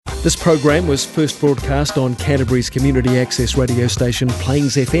This program was first broadcast on Canterbury's community access radio station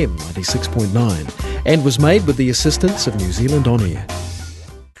Plains FM 96.9 and was made with the assistance of New Zealand On Air.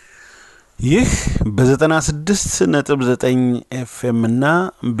 ይህ በ96.9 FM እና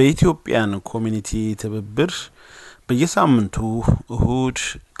በኢትዮጵያን ኮሚኒቲ ትብብር በየሳምንቱ እሁድ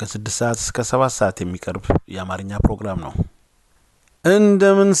ከ6 ሰዓት እስከ 7 ሰዓት የሚቀርብ የአማርኛ ፕሮግራም ነው።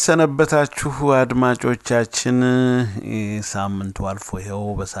 እንደምን ሰነበታችሁ አድማጮቻችን። ሳምንቱ አልፎ ይኸው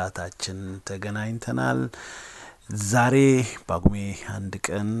በሰዓታችን ተገናኝተናል። ዛሬ ጳጉሜ 1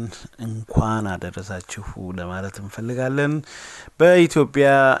 ቀን እንኳን አደረሳችሁ ለማለት እንፈልጋለን። በኢትዮጵያ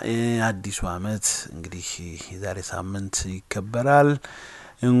አዲሱ ዓመት እንግዲህ ዛሬ ሳምንት ይከበራል።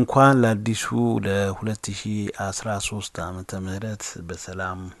 እንኳን ለአዲሱ ለ2013 ዓመተ ምህረት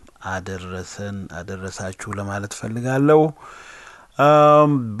በሰላም አደረሳችሁ ለማለት ፈልጋለሁ።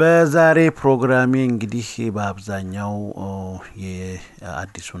 በዛሬ ፕሮግራሜ እንግዲህ በአብዛኛው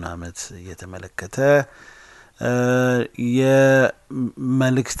የአዲሱን ዓመት የተመለከተ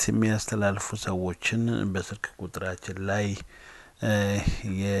የመልእክት የሚያስተላልፉ ሰዎችን በስልክ ቁጥራችን ላይ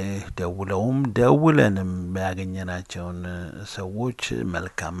ደውለንም ያገኘናቸውን ሰዎች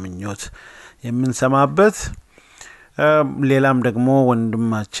መልካም ምኞት የምንሰማበት ሌላም ደግሞ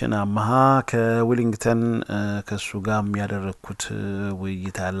ወንድማችን አማሃ ከዊሊንግተን ከሱ ጋር ያደረኩት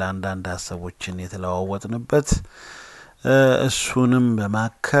ውይይት አለ። አንዳንድ ሐሳቦችን የተለዋወጥንበት እሱንም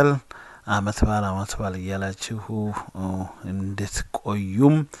በማከል አመት ባል እያላችሁ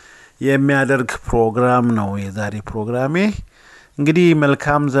እንድትቆዩም የሚያደርግ ፕሮግራም ነው የዛሬ ፕሮግራሜ። እንግዲህ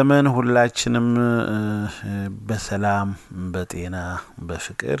መልካም ዘመን ሁላችንም በሰላም በጤና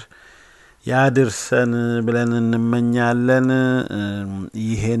በፍቅር ያድርሰን ብለን እንመኛለን።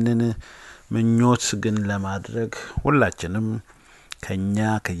 ይሄንን ምኞት ግን ለማድረግ ሁላችንም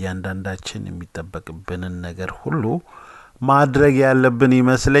ከያንዳንዳችን የሚጠበቅብንን ነገር ሁሉ ማድረግ ያለብን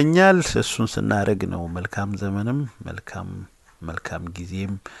ይመስለኛል። እሱን ስናደርግ ነው መልካም ዘመንም መልካም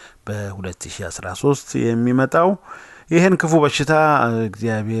ጊዜም በ2013 የሚመጣው። ይሄን ክፉ በሽታ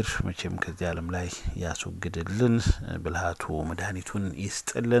እግዚአብሔር መቼም ከዚህ ዓለም ላይ ያስወግድልን፣ ብልሃቱ መድኃኒቱን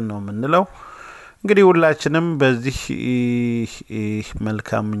ይስጥልን ነው የምንለው። እንግዲህ ሁላችንም በዚህ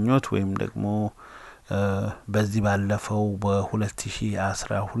መልካም ምኞት ወይም ደግሞ በዚህ ባለፈው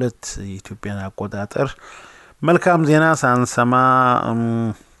በ2012 የኢትዮጵያን አቆጣጠር መልካም ዜና ሳንሰማ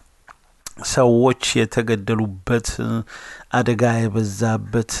ሰዎች የተገደሉበት አደጋ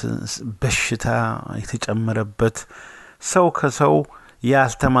የበዛበት በሽታ የተጨመረበት ሰው ከሰው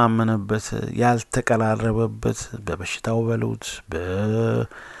ያልተማመነበት ያልተቀራረበበት በበሽታው በሉት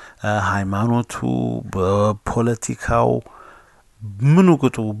በሃይማኖቱ በፖለቲካው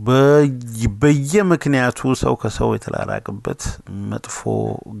ምንቁጡ በየምክንያቱ ሰው ከሰው የተላራቀበት መጥፎ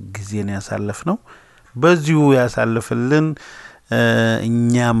ጊዜን ያሳለፍነው በዚሁ ያሳልፍልን።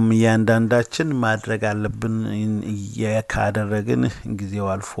 እኛም ያንዳንዳችን ማድረግ አለብን። ያካደረግን ጊዜው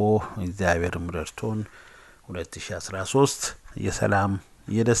አልፎ እግዚአብሔር ምረርቶን 2013 የሰላም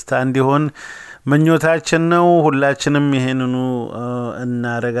የደስታ እንዲሆን ምኞታችን ነው። ሁላችንም ይሄንኑ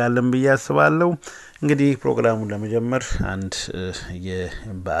እናደርጋለን ብዬ አስባለሁ። እንግዲህ ፕሮግራሙን ለመጀመር አንድ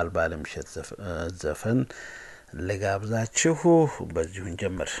የበዓል ምሽት ዘፈን ለጋብዛችሁ በዚሁ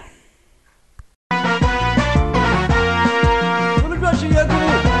እንጀምር።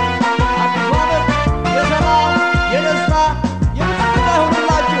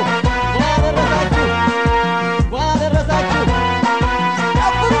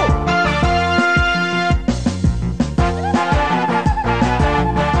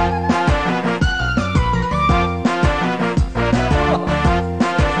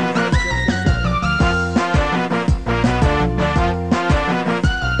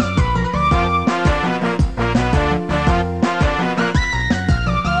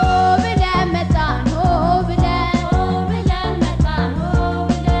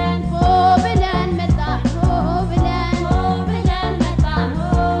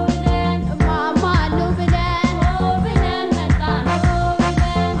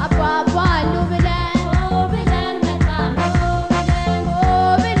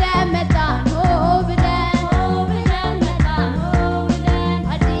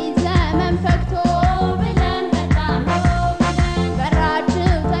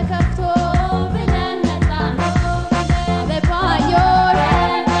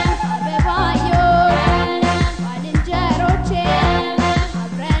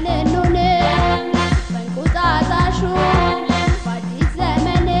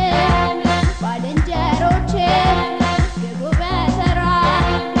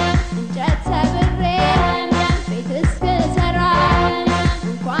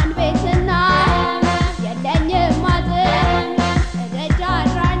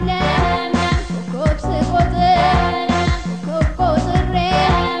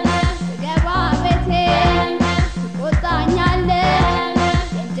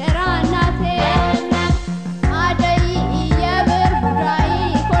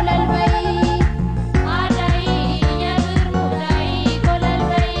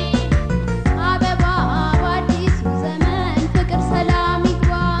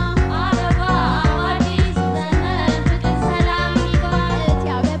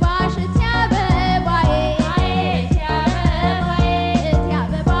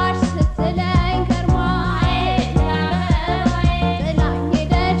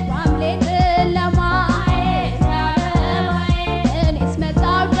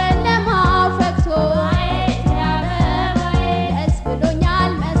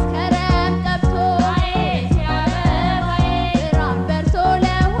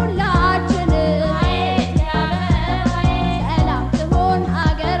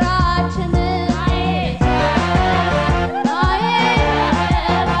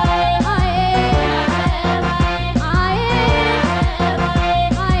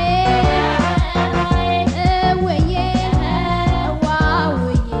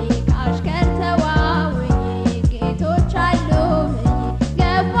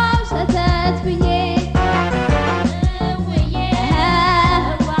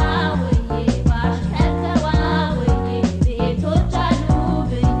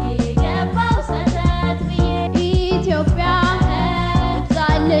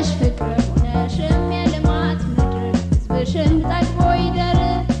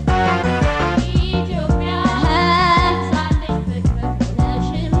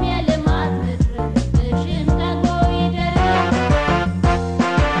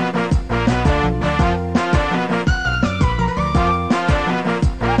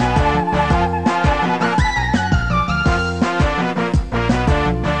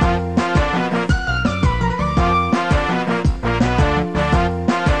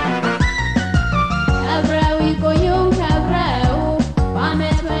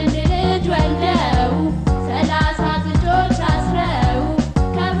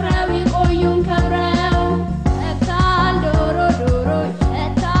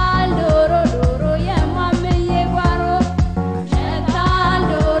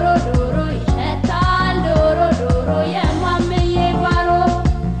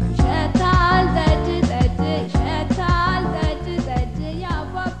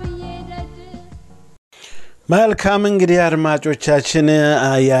 መልካም እንግዲህ አድማጮቻችን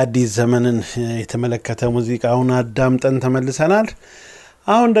የአዲስ ዘመንን የተመለከተ ሙዚቃውን አዳምጠን ተመልሰናል።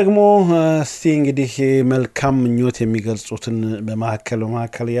 አሁን ደግሞ እስቲ እንግዲህ መልካም ምኞት የሚገልጹትን በማከለ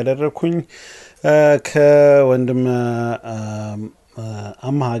ያደረኩኝ ከወንድም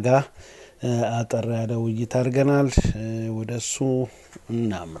አምሃ ጋር አጠር ያለ ውይይት አድርገናል። ወደሱ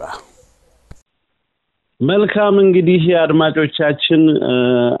እናምራ። መልካም እንግዲህ አድማጮቻችን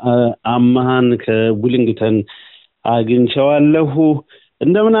አምሃን ከቡሊንግተን አግኝቼዋለሁ።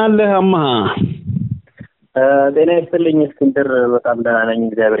 እንደምን አለህ አምሃ? ጤና ይስጥልኝ እስክንድር። በጣም ደህና ነኝ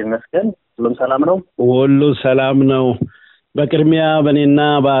እግዚአብሔር ይመስገን። ሁሉም ሰላም ነው? ሁሉ ሰላም ነው። በቅድሚያ በእኔና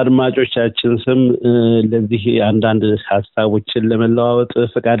በአድማጮቻችን ስም ለዚህ አንዳንድ ሐሳቦችን ለመለዋወጥ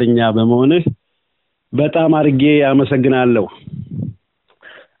ፈቃደኛ በመሆንህ በጣም አድርጌ አመሰግናለሁ።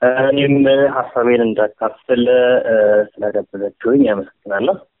 እኔም ሐሳቤን እንዳካፍል ስለጋበዛችሁኝ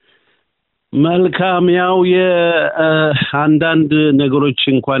አመሰግናለሁ። መልካም። ያው የአንዳንድ ነገሮች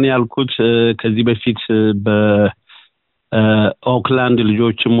እንኳን ያልኩት ከዚህ በፊት በኦክላንድ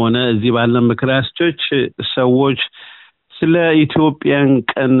ልጆችም ሆነ እዚህ ባለን በክራይስቸርች ሰዎች ስለ ኢትዮጵያን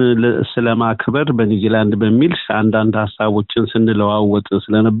ቀን ስለማክበር በኒውዚላንድ በሚል አንዳንድ ሐሳቦችን ስንለዋወጥ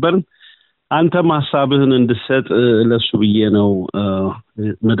ስለነበር አንተም ሐሳብህን እንድሰጥ ለሱ ብዬ ነው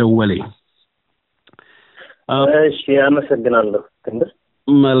መደወሌ። እሺ አመሰግናለሁ እስክንድር።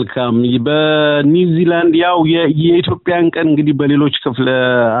 መልካም። በኒውዚላንድ ያው የኢትዮጵያን ቀን እንግዲህ በሌሎች ክፍለ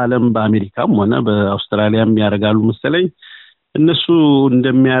ዓለም በአሜሪካም ሆነ በአውስትራሊያም ያደርጋሉ መሰለኝ። እነሱ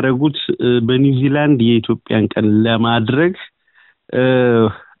እንደሚያደርጉት በኒውዚላንድ የኢትዮጵያን ቀን ለማድረግ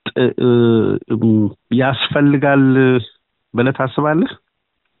ያስፈልጋል ብለህ ታስባለህ?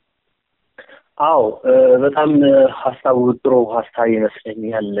 አዎ በጣም ሐሳቡ ጥሩ ሐሳብ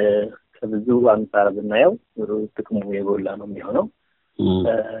ይመስለኛል። ከብዙ አንፃር ብናየው ጥቅሙ የጎላ ነው የሚሆነው።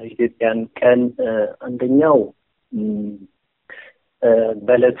 ኢትዮጵያን ቀን አንደኛው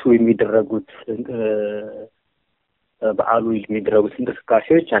በዕለቱ የሚደረጉት በዓሉ የሚደረጉት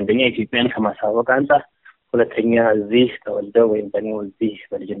እንቅስቃሴዎች አንደኛ ኢትዮጵያን ከማሳወቅ አንፃር፣ ሁለተኛ እዚህ ተወልደው ወይም ደግሞ እዚህ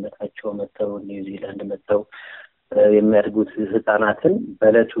በልጅነታቸው መጥተው ኒውዚላንድ መጥተው የሚያድጉት ህፃናትን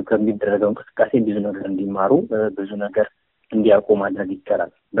በዕለቱ ከሚደረገው እንቅስቃሴ ብዙ ነገር እንዲማሩ ብዙ ነገር እንዲያውቁ ማድረግ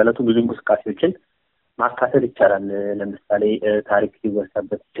ይቻላል። በዕለቱ ብዙ እንቅስቃሴዎችን ማካተት ይቻላል። ለምሳሌ ታሪክ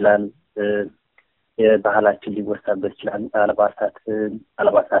ሊወሳበት ይችላል፣ ባህላችን ሊወሳበት ይችላል፣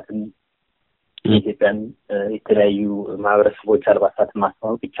 አልባሳትን የኢትዮጵያን የተለያዩ ማህበረሰቦች አልባሳትን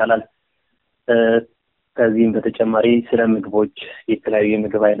ማስተዋወቅ ይቻላል። ከዚህም በተጨማሪ ስለ ምግቦች የተለያዩ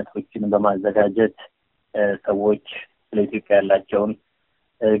የምግብ አይነቶችን በማዘጋጀት ሰዎች ስለ ኢትዮጵያ ያላቸውን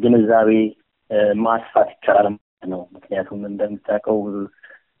ግንዛቤ ማስፋት ይቻላል ማለት ነው። ምክንያቱም እንደምታውቀው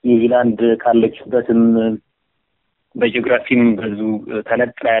ኒውዚላንድ ካለችበትም በጂኦግራፊም ብዙ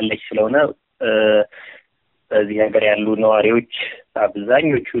ተነጥላ ያለች ስለሆነ በዚህ ሀገር ያሉ ነዋሪዎች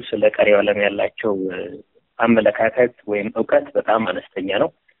አብዛኞቹ ስለ ቀሪው ዓለም ያላቸው አመለካከት ወይም እውቀት በጣም አነስተኛ ነው።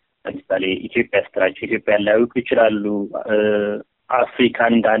 ለምሳሌ ኢትዮጵያ ስትራቸው ኢትዮጵያ ላያውቁ ይችላሉ።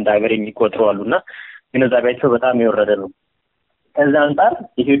 አፍሪካን እንደ አንድ ሀገር የሚቆጥሩ አሉና ግንዛቤያቸው በጣም የወረደ ነው። ከዛ አንፃር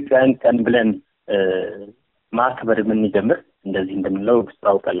ኢትዮጵያን ቀን ብለን ማክበር የምንጀምር እንደዚህ እንደምንለው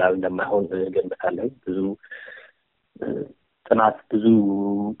ስራው ቀላል እንደማይሆን ገምታለሁ። ብዙ ጥናት ብዙ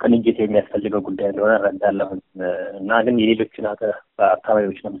ቅንጅት የሚያስፈልገው ጉዳይ እንደሆነ እረዳለሁ እና ግን የሌሎችን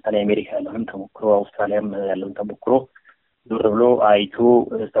አካባቢዎች ለምሳሌ አሜሪካ ያለውን ተሞክሮ፣ አውስትራሊያም ያለውን ተሞክሮ ዞር ብሎ አይቶ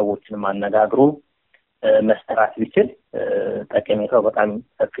ሰዎችን አነጋግሮ መስተራት ቢችል ጠቀሜታው በጣም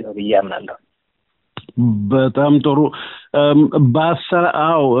ሰፊ ነው ብዬ አምናለሁ። በጣም ጥሩ።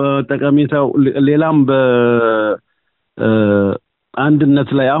 ባሳው ጠቀሜታው ሌላም በአንድነት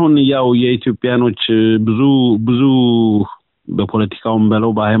ላይ አሁን ያው የኢትዮጵያኖች ብዙ በፖለቲካውም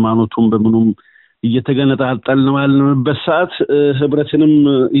በለው በሃይማኖቱም በምኑም እየተገነጣጠልን ባለንበት ሰዓት ህብረትንም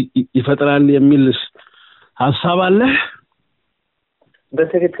ይፈጥራል የሚል ሐሳብ አለ።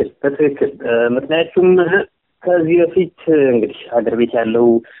 በትክክል ምክንያቱም ከዚህ በፊት እንግዲህ ሀገር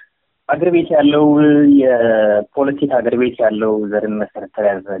ቤት ያለው የፖለቲካ ሀገር ቤት ያለው ዘርን መሰረት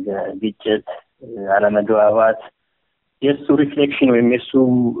ያደረገ ግጭት፣ አለመግባባት የሱ ሪፍሌክሽን ወይም የሱ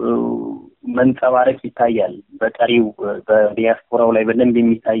መንጸባረቅ ይታያል። በቀሪው በዲያስፖራው ላይ በደንብ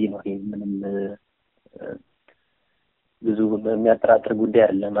የሚታይ ነው። ምንም ብዙ የሚያጠራጥር ጉዳይ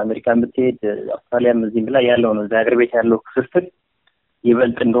አይደለም። አሜሪካን ብትሄድ አውስትራሊያም እዚህም ላይ ያለው ነው። ሀገር ቤት ያለው ክፍፍል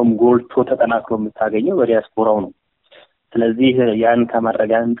ይበልጥ እንደውም ጎልቶ ተጠናክሮ የምታገኘው በዲያስፖራው ነው። ስለዚህ ያን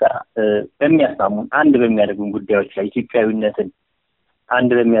ከማድረግ አንፃር በሚያስማሙን አንድ በሚያደርጉን ጉዳዮች ላይ ኢትዮጵያዊነትን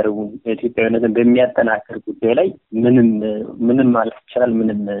በሚያጠናክር ጉዳይ ላይ ምንም ማለት ይችላል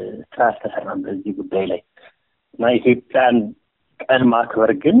ምንም ስራ አልተሰራም በዚህ ጉዳይ ላይ እና ኢትዮጵያን ቀን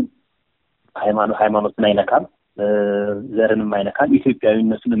ማክበር ግን ሃይማኖትን አይነካም ዘርንም አይነካም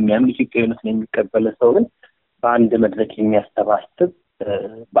ኢትዮጵያዊነቱን የሚያምን ኢትዮጵያዊነቱን የሚቀበል ሰው ግን በአንድ መድረክ የሚያስተባስብ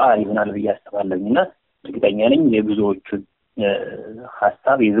በዓል ይሆናል ብዬ አስባለሁና እርግጠኛ ነኝ የብዙዎቹን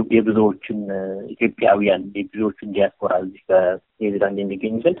ሐሳብ የብዙዎቹን ኢትዮጵያውያን የብዙዎቹን ዲያስፖራ እዚህ በኔዘርላንድ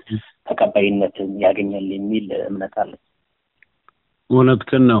የሚገኙትን ተቀባይነትን ያገኛል የሚል እምነት አለ።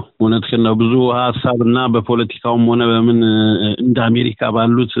 እውነትህን ነው ብዙ ሐሳብና በፖለቲካውም ሆነ በምን እንደ አሜሪካ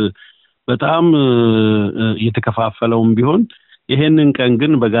ባሉት በጣም የተከፋፈለውም ቢሆን ይሄንን ቀን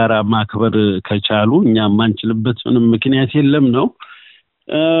ግን በጋራ ማክበር ከቻሉ እኛም ማንችልበት ምንም ምክንያት የለም ነው።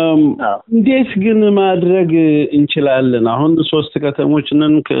 እንዴት ግን ማድረግ እንችላለን? አሁን 3 ከተሞች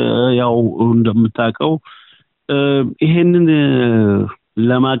ነን ያው እንደምታውቀው ይሄንን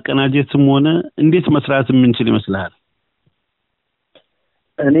ለማቀናጀትም ሆነ እንዴት መስራት የምንችል ይመስላል?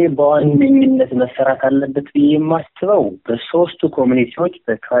 እኔ በዋነኝነት መሰራት አለበት ብዬ የማስበው በ3ቱ ኮሚኒቲዎች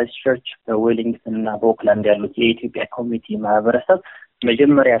በክራይስትቸርች በዌሊንግተን እና በኦክላንድ ያሉት የኢትዮጵያ ኮሚኒቲ ማህበረሰብ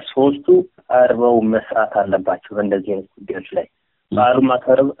መጀመሪያ 3ቱ አርበው መስራት አለባቸው በእንደዚህ አይነት ጉዳዮች ላይ በዓሉ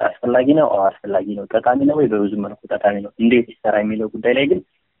ማክበር አስፈላጊ ነው አስፈላጊ ነው ጠቃሚ ነው ወይ በብዙ መልኩ ጠቃሚ ነው እንዴት ይሰራ የሚለው ጉዳይ ላይ ግን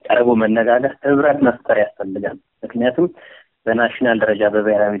ቀርቦ መነጋገር ህብረት መፍጠር ያስፈልጋል። ምክንያቱም በናሽናል ደረጃ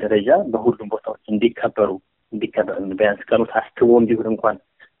በብሔራዊ ደረጃ በሁሉም ቦታዎች እንዲከበሩ ቢያንስ ቀኑ ታስቦ እንዲሆን እንኳን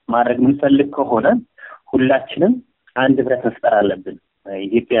ማድረግ የምንፈልግ ከሆነ ሁላችንም አንድ ህብረት መፍጠር አለብን።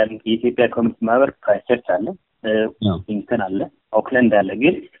 የኢትዮጵያ ኮሚኒቲ ማህበር ክራይስትቸርች አለ ዊሊንግተን አለ ኦክላንድ አለ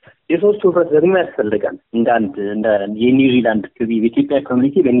ግን የሶስቱ ህብረት ደግሞ ያስፈልጋል። እንደ የኒውዚላንድ የኢትዮጵያ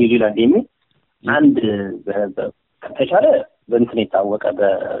ኮሚኒቲ በኒውዚላንድ የሚል አንድ ከተቻለ በእንትን የታወቀ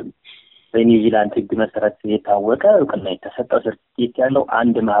በኒውዚላንድ ህግ መሰረት የታወቀ እውቅና የተሰጠው ሰርቲፊኬት ያለው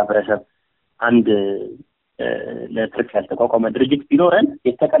አንድ ማህበረሰብ አንድ ለትርክ ያልተቋቋመ ድርጅት ቢኖረን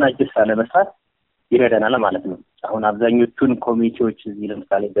የተቀናጀ ስራ ለመስራት ይረዳናል ማለት ነው። አሁን አብዛኞቹን ኮሚኒቲዎች እዚህ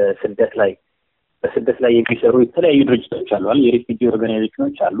ለምሳሌ በስደት ላይ የሚሰሩ የተለያዩ ድርጅቶች አሉ የሪፊጂ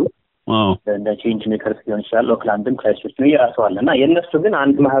ኦርጋናይዜሽኖች አሉ እንደ ቼንጅ ሜከርስ ሊሆን ይችላል ኦክላንድም ክራይስትቸርች ነው የራሱ አለና የእነሱ ግን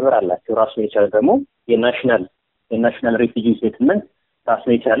አንድ ማህበር አላቸው ራሱ የቻለ ደግሞ የናሽናል ሪፊጂ ሴትልመንት ራሱ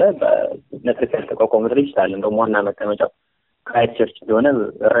የቻለ ለትርክ ያልተቋቋመ ድርጅት አለ እንደውም ዋና መቀመጫው ክራይስትቸርች እንደሆነ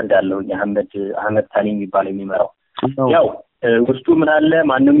እረዳለሁ አህመድ ታኒ የሚባለው የሚመራው ያው ውስጡ ምን አለ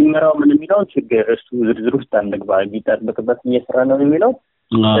ማንም የሚመራው ምን የሚለው ችግር እሱ ዝርዝር ውስጥ አንግባ የሚጠብቅበት እየሰራ ነው የሚለው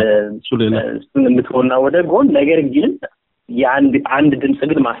እሱን እንትሆና ወደ ጎን ነገር ግን አንድ ድምጽ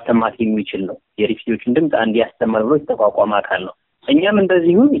ግን ማስተማት የሚችል ነው የሪፊጂዎችን ድምጽ አንድ ያስተማር ብሎ የተቋቋመ አካል ነው። እኛም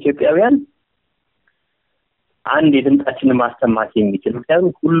እንደዚሁ ኢትዮጵያውያን አንድ የድምጻችንን ማስተማት የሚችል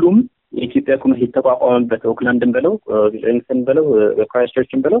ምክንያቱም ሁሉም የኢትዮጵያ ኮሚኒቲ የተቋቋመበት ኦክላንድን ብለው ዊሊንግተን ብለው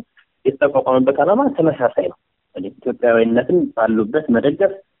ክራይስትቸርችን ብለው የተቋቋመበት ዓላማ ተመሳሳይ ነው። ኢትዮጵያዊነትን ባሉበት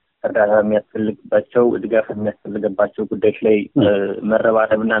መደገፍ እርዳታ የሚያስፈልግባቸው ድጋፍ የሚያስፈልግባቸው ጉዳዮች ላይ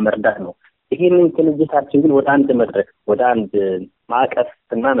መረባረብና መርዳት ነው። ይሄንን ቅንጅታችን ግን ወደ አንድ መድረክ ወደ አንድ ማዕቀፍ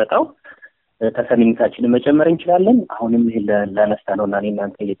ስናመጣው ተሰሚነታችንን መጨመር እንችላለን። አሁንም ይሄ ለነስታ ነውና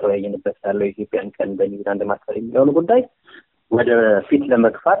እናንተ እየተወያየንበት ያለው የኢትዮጵያን ቀን በኒውዚላንድ ማክበር የሚለውን ጉዳይ ወደ ፊት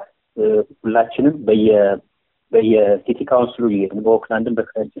ለመግፋት ሁላችንም በየሲቲ ካውንስሉ በኦክላንድም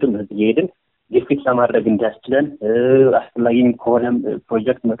በክራይስትቸርችም እየሄድን ግፊት ለማድረግ እንዲያስችለን አስፈላጊም ከሆነም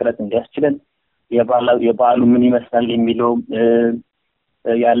ፕሮጀክት መቅረጽ እንዲያስችለን የበዓሉ ምን ይመስላል የሚለው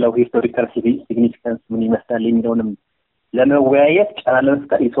ያለው ሂስቶሪካል ሲግኒፊካንስ ምን ይመስላል የሚለውንም ለመወያየት ጫና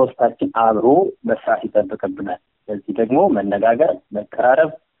ለመፍጠር የሶስታችን አብሮ መስራት ይጠበቅብናል። ስለዚህ ደግሞ መነጋገር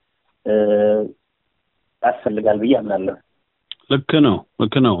መቀራረብ ያስፈልጋል ብዬ አምናለሁ። ልክ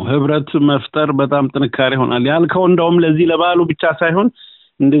ነው ህብረት መፍጠር በጣም ጥንካሬ ይሆናል ያልከው እንደውም ለዚህ ለበዓሉ ብቻ ሳይሆን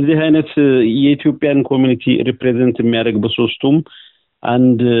እንደዚህ አይነት የኢትዮጵያን ኮሚኒቲ ሪፕሬዘንት የሚያደርግ በሶስቱም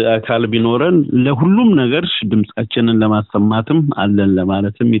አንድ አካል ቢኖረን ለሁሉም ነገር ድምጻችንን ለማሰማትም አለን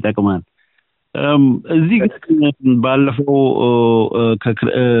ለማለትም ይጠቅማል። እዚህ ባለፈው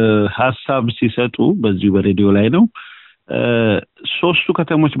ሐሳብ ሲሰጡ በዚሁ በሬዲዮ ላይ ነው 3ቱ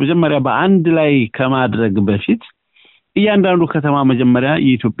ከተሞች መጀመሪያ በአንድ ላይ ከማድረግ በፊት እያንዳንዱ ከተማ መጀመሪያ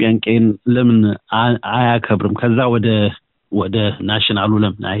የኢትዮጵያን ቀን ለምን አያከብርም ከዛ ወደ ናሽናሉ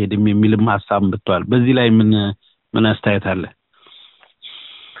ለምን አይሄድም የሚልም ሐሳብ መጥቷል። በዚህ ላይ ምን አስተያየት አለ?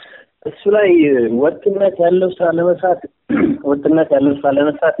 እሱ ላይ ወጥነት ያለው ስራ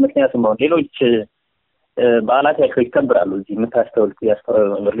ለመስራት ምክንያቱም አሁን ሌሎች በዓላት ይከበራሉ እዚህ የምታስተውል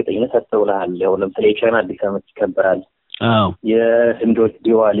እርግጠኝነት አስተውልሃል። ያው ለምሳሌ የቻይና አዲስ ዓመት ይከበራል። የህንዶች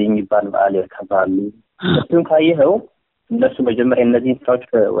ዲዋሊ የሚባል በዓል ያከብራሉ። እሱን ካየኸው እነሱ መጀመሪያ እነዚህ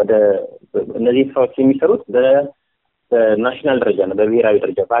ስራዎች የሚሰሩት በናሽናል ደረጃ ነው በብሔራዊ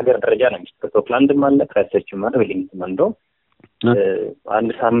ደረጃ በሀገር ደረጃ ነው የሚሰሩት። ኦክላንድም አለ ክራይስትቸርችም አለ ዌሊንግተንም አንዱ አንድ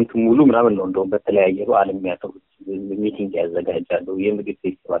ሳምንት ሙሉ ምናምን ነው እንደውም በተለያየ በዓል የሚያከብሩት ሚቲንግ ያዘጋጃሉ፣ የምግብ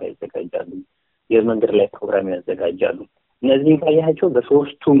ፌስቲቫል ያዘጋጃሉ፣ የመንገድ ላይ ፕሮግራም ያዘጋጃሉ። እነዚህን ካያቸው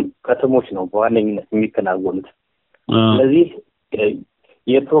በሶስቱም ከተሞች ነው በዋነኝነት የሚከናወኑት። ስለዚህ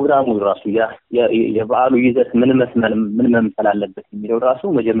የፕሮግራሙ ራሱ የበዓሉ ይዘት ምን መምሰል አለበት የሚለው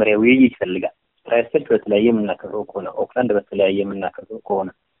ራሱ መጀመሪያ ውይይት ይፈልጋል። ክራይስቸርች በተለያየ የምናከብረው ከሆነ፣ ኦክላንድ በተለያየ የምናከብረው ከሆነ፣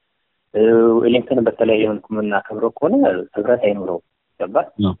 ዌሊንግተን በተለያየ መልኩ የምናከብረው ከሆነ ህብረት አይኖረውም። ገባህ?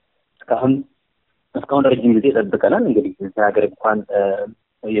 እስካሁን ረጅም ጊዜ ጠብቀናል። እንግዲህ እዚህ ሀገር እንኳን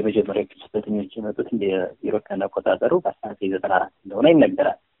የመጀመሪያ ስደተኞች የመጡት እንደ ኢሮፓውያን አቆጣጠሩ በ1994 እንደሆነ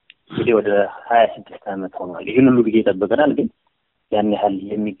ይነገራል። እንግዲህ ወደ 26 ዓመት ሆኗል። ይህን ሁሉ ጊዜ ጠብቀናል። ግን ያን ያህል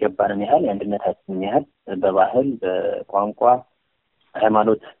የሚገባንን ያህል የአንድነታችንን ያህል በባህል፣ በቋንቋ፣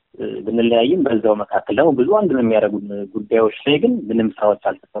 ሃይማኖት ብንለያይም በዛው መካከል ደግሞ ብዙ አንድ ነው የሚያደርጉን ጉዳዮች ላይ ግን ምንም ስራዎች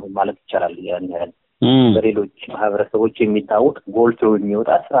አልተሰሩም ማለት ይቻላል። ያን ያህል በሌሎች ማህበረሰቦች የሚታወቅ ጎልቶ የሚወጣ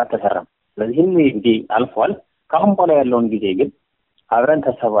ስራ አልተሰራም። ስለዚህም እንግዲህ አልፏል። ከአሁን በኋላ ያለውን ጊዜ ግን አብረን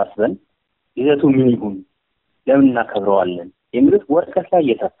ተሰባስበን ይዘቱ ምን ይሁን፣ ለምን እናከብረዋለን የሚሉት ወረቀት ላይ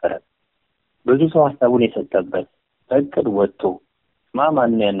እየሰፈረ ብዙ ሰው ሀሳቡን የሰጠበት እቅድ ወጥቶ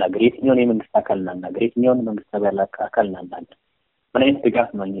ማን ያናገር፣ የትኛውን የመንግስት አካል እናናገር፣ የትኛውን መንግስት አካል እናናገር፣ ምን አይነት ድጋፍ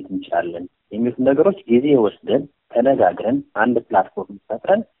ማግኘት እንችላለን የሚሉት ነገሮች ጊዜ ወስደን ተነጋግረን አንድ ፕላትፎርም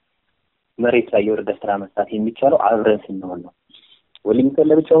ፈጥረን መሬት ላይ የወረደ ስራ መስራት የሚቻለው አብረን ስንሆን ነው። ዌሊንግተን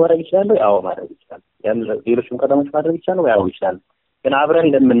ለብቻው ማድረግ ይችላል? አዎ ማድረግ ይችላል። ሌሎችም ከተሞች ማድረግ ይችላል? አዎ ይችላል። ግን አብረን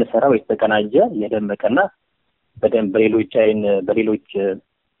እንደምንሰራው የተቀናጀ የደመቀና በደንብ በሌሎች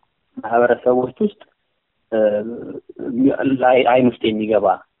ማህበረሰቦች ውስጥ አይን ውስጥ የሚገባ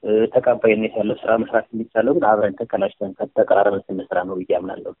ተቀባይነት ያለው ስራ መስራት የሚቻለው ግን አብረን ተቀናጅተን ተቀራርበን ስንሰራ ነው ብዬ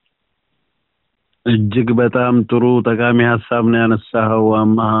አምናለሁ። እጅግ በጣም ጥሩ ጠቃሚ ሀሳብ ነው ያነሳኸው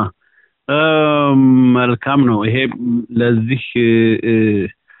አማሃ። መልካም ነው። ይሄ ለዚህ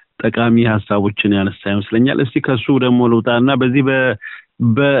ጠቃሚ ሀሳቦችን ያነሳ ይመስለኛል። እስቲ ከሱ ደግሞ ልውጣና በዚህ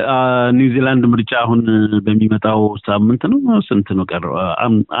በኒውዚላንድ ምርጫ አሁን በሚመጣው ሳምንት ነው ስንት ነው ቀረው?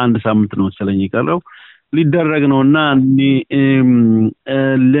 አንድ ሳምንት ነው መሰለኝ ቀረው ሊደረግ ነውና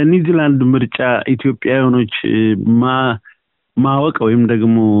ለኒውዚላንድ ምርጫ ኢትዮጵያውያኖች ማወቅ ወይም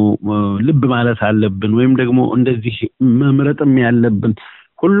ደግሞ ልብ ማለት አለብን ወይም ደግሞ እንደዚህ መምረጥም ያለብን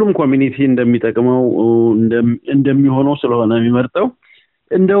ሁሉም ኮሚኒቲ እንደሚጠቅመው እንደሚሆነው ስለሆነ የሚመርጠው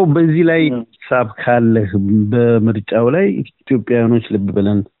እንደው በዚህ ላይ ሳብ ካለ በምርጫው ላይ ኢትዮጵያውያኖች ልብ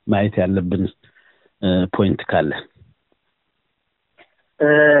ብለን ማየት ያለብን ፖይንት ካለ?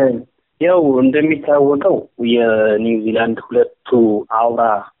 ያው እንደሚታወቀው የኒውዚላንድ ሁለቱ አውራ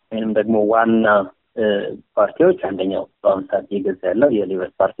ወይንም ደግሞ ዋና ፓርቲዎች አንደኛው በአሁኑ ሰዓት እየገዛ ያለው የሌበር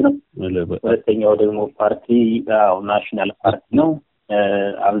ፓርቲ ነው። ሁለተኛው ደግሞ ፓርቲ ናሽናል ፓርቲ ነው።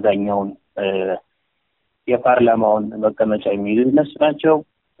 አብዛኛውን የፓርላማውን መቀመጫ የሚይዙ እነሱ ናቸው።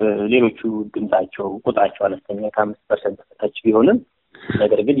 ሌሎቹ ድምጻቸው ቁጥራቸው አነስተኛ ከ5% በታች ቢሆንም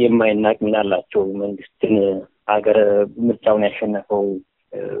ነገር ግን የማይናቅ ሚና አላቸው። መንግስትን ሀገር ምርጫውን ያሸነፈው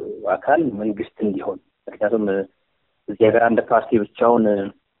አካል መንግስት እንዲሆን። ምክንያቱም እዚህ ሀገር አንድ ፓርቲ ብቻውን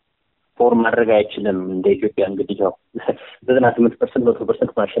ፎርም ማድረግ አይችልም። እንደ ኢትዮጵያ እንግዲህ ያው 98%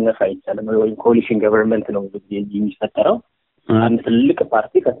 100% ማሸነፍ አይቻልም። ወይም ኮሊሽን ገቨርንመንት ነው የሚፈጠረው። አንድ ትልቅ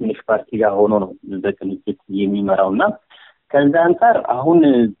ፓርቲ ከትንሽ ፓርቲ ጋር ሆኖ ነው በቅንጅት የሚመራውና ከዛ አንፃር አሁን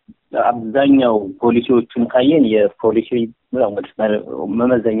አብዛኛው ፖሊሲዎችን ካየን የፖሊሲ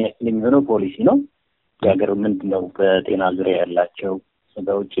መመዘኛችን የሚሆነው ፖሊሲ ነው። የሀገር ምንድነው በጤና ዙሪያ ያላቸው፣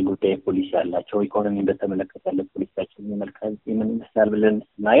 በውጭ ጉዳይ ፖሊሲ ያላቸው፣ ኢኮኖሚን በተመለከተ ያለ ፖሊሲያችን ይመስላል ብለን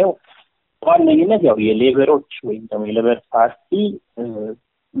ስናየው በዋነኝነት ያው የሌበሮች ወይም ደግሞ የሌበር ፓርቲ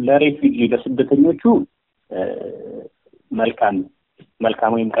ለሬፊጂ ለስደተኞቹ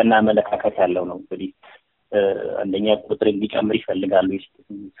መልካም ወይም ቀና አመለካከት ያለው ነው። እንግዲህ አንደኛ ቁጥር እንዲጨምር ይፈልጋሉ፣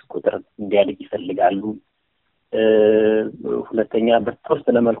 የስደተኞች ቁጥር እንዲያድግ ይፈልጋሉ። ሁለተኛ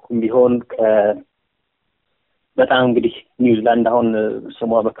በተወሰነ መልኩም ቢሆን በጣም እንግዲህ ኒውዚላንድ አሁን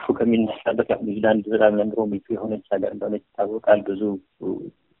ስሟ በክፉ ከሚነሳበት ያው ኒውዚላንድ በጣም ለምሮ ምቹ የሆነች ሀገር እንደሆነች ይታወቃል። ብዙ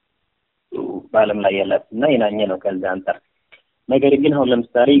በዓለም ላይ ያላትና የናኘ ነው ከዛ አንፃር። ነገር ግን አሁን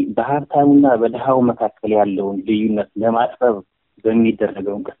ለምሳሌ በሀብታሙና በድሃው መካከል ያለውን ልዩነት ለማጥበብ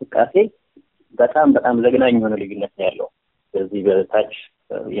በሚደረገው እንቅስቃሴ በጣም ዘግናኝ የሆነ ልዩነት ነው ያለው። በዚህ በታች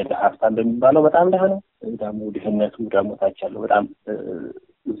የሀብታም በሚባለው በጣም ደሃ ነው፣ ደግሞ ድህነቱ ደግሞ ታች ያለው በጣም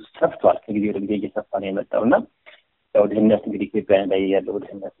ሰፍቷል። ከጊዜ ወደ ጊዜ እየሰፋ ነው የመጣውና ያው ድህነት እንግዲህ ኢትዮጵያ ላይ ያለው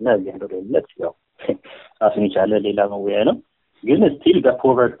ድህነትና እዚህ ያለው ድህነት ያው ራሱን የቻለ ሌላ መወያያ ነው። ግን ስቲል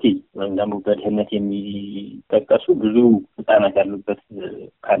በፖቨርቲ ወይም ደግሞ በድህነት የሚጠቀሱ ብዙ ህጻናት ያሉበት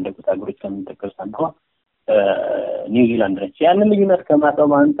ካደጉት ሀገሮች ከሚጠቀሱ አንዷ ኒውዚላንድ ነች። ያንን ልዩነት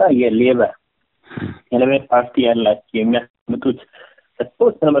ከማጥበብ አንፃር የሌበር ፓርቲ ያላቸው የሚያስመጡት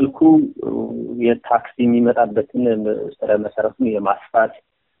በተወሰነ መልኩ የታክስ የሚመጣበትን ስለ መሰረቱን የማስፋት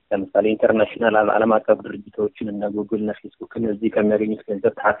ለምሳሌ ኢንተርናሽናል ዓለም አቀፍ ድርጅቶችን እና ጉግል እና ፌስቡክን እዚህ ከሚያገኙት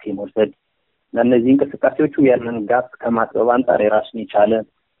ገንዘብ ታክስ የመውሰድ እነዚህ እንቅስቃሴዎቹ ያንን ጋፕ ከማጥበብ አንጻር የራሱን የቻለ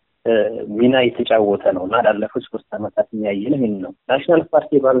ሚና የተጫወተ ነው እና ላለፉት 3 ዓመታት የሚያየን ነው። ናሽናል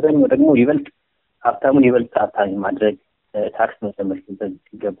ፓርቲ በአብዛኛው ደግሞ ይበልጥ ሀብታሙን ይበልጥ ሀብታም ማድረግ ታክስ መጨመር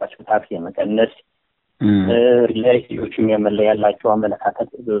ሲገባቸው ታክስ የመቀነስ ሪላይቶች የሚያመለያ ያላቸው አመለካከት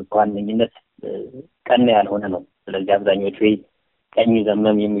በዋነኝነት ቀና ያልሆነ ነው። ስለዚህ አብዛኞቹ ቀኝ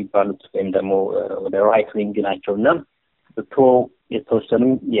ዘመም የሚባሉት ወይም ደግሞ ወደ ራይት ዊንግ ናቸውና የተወሰኑ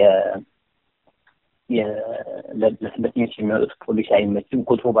ለስደተኞች የሚያወጡት ፖሊሲ አይመችም፣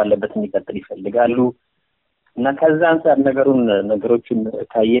 ቁጥሩ ባለበት እንዲቀጥል ይፈልጋሉ እና ከዛ አንፃር ነገሮችን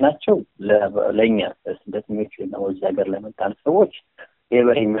ካየናቸው ለኛ ስደተኞች እና ወዚህ ሀገር ለመጣን ሰዎች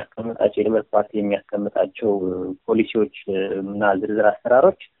ሌበር ፓርቲ የሚያስቀምጣቸው ፖሊሲዎች እና ዝርዝር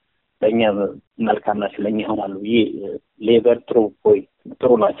አሰራሮች ለኛ መልካም ናቸው፣ ለኛ ይሆናሉ። ሌበር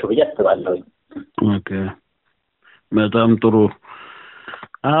ጥሩ ናቸው ብዬ አስባለሁ። ኦኬ በጣም ጥሩ።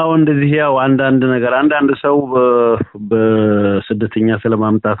 አዎ እንደዚህ ያው አንዳንድ ሰው በስደተኛ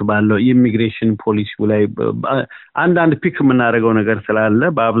ስለማምጣት ባለው ኢሚግሬሽን ፖሊሲው ላይ አንዳንድ ፒክ የምናደርገው ነገር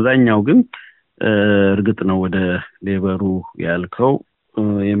ስላለ በአብዛኛው ግን እርግጥ ነው ወደ ሌበሩ ያልከው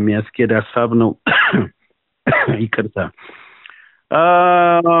የሚያስኬድ ሐሳብ ነው። ይቅርታ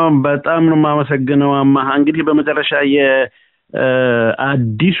በጣም ነው የማመሰግነው አማሃ። እንግዲህ በመጨረሻ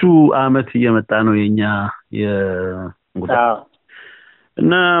የአዲሱ አመት እየመጣ ነው የኛ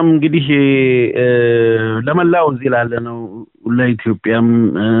እና እንግዲህ ለመላው እዚህ ላለ ነው ለኢትዮጵያም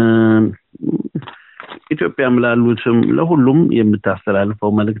ላሉትም ለሁሉም የምታስተላልፈው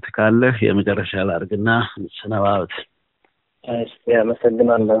መልእክት ካለ የመጨረሻ ላርግና ሰናባበት። እሺ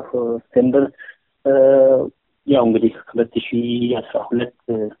አመሰግናለሁ እስክንድር። ያው እንግዲህ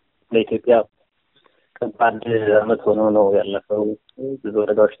 2012 ለኢትዮጵያ ከባድ አመት ሆኖ ነው ያለፈው። ብዙ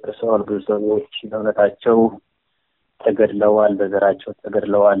አደጋዎች ደርሰዋል። ብዙ ሰዎች በእውነታቸው ተገድለዋል፣ በዘራቸው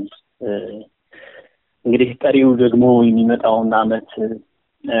ተገድለዋል። እንግዲህ ቀሪው ደግሞ የሚመጣውን አመት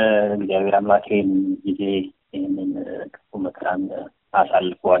እግዚአብሔር አምላክ ይህንን ክፉ መከራን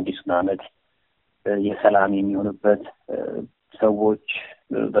አሳልፎ አዲሱን አመት የሰላም የሚሆንበት ሰዎች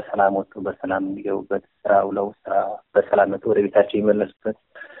በሰላም ወጥተው በሰላም የሚገቡበት ስራ ውለው በሰላም ወደ ቤታቸው የሚመለሱበት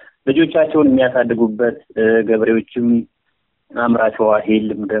ልጆቻቸውን የሚያሳድጉበት ገበሬዎችም አምራች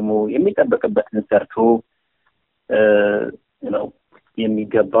ኃይልም ደግሞ የሚጠበቅበትን ሰርቶ ነው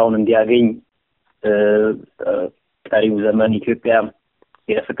የሚገባውን እንዲያገኝ ቀሪው ዘመን ኢትዮጵያ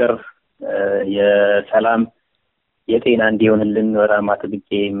የፍቅር የሰላም የጤና እንዲሆንልን በጣም አጥብቄ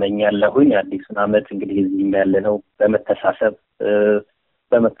እመኛለሁኝ። አዲሱን አመት እንግዲህ እዚህም ያለነው በመተሳሰብ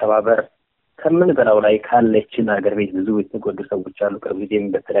በመተባበር ከምን በላው ላይ ካለችን ሀገር ቤት ብዙ የተጎዱ ሰዎች አሉ። ቅርብ ጊዜም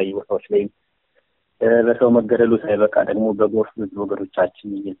በተለያዩ ቦታዎች ላይ በሰው መገደሉ ሳይበቃ ደግሞ በጎርፍ ብዙ ወገኖቻችን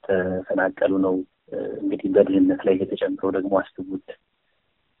እየተፈናቀሉ ነው። እንግዲህ በድህነት ላይ የተጨምረው ደግሞ አስቡት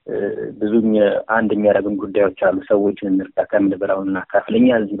ብዙም አንድ የሚያደርጉን ጉዳዮች አሉ። ሰዎችን እንርዳ ከምን በላውና ካፍለኛ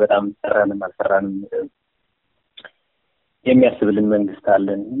እዚህ በጣም ሰራንም አልሰራንም የሚያስብልን መንግስት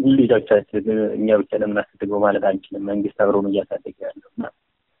አለን። ልጆቻችን እኛ ብቻ ለምናስደግመው ማለት አንችልም። መንግስት አብሮን እያሳደገ ያለውና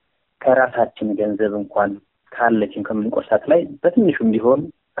ከራሳችን ገንዘብ እንኳን ካለችን ከምንቆሳት ላይ በትንሹም ቢሆን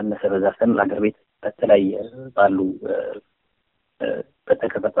አነሰ በዛ ሰን አገር ቤት በተለያየ ባሉ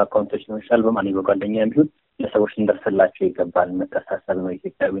በተከፈቱ አካውንቶች ነው ይችላል በማንኛውም በጓደኛም ቢሆን ለሰዎች እንደርሰላቸው ይገባል። መተሳሰብ ነው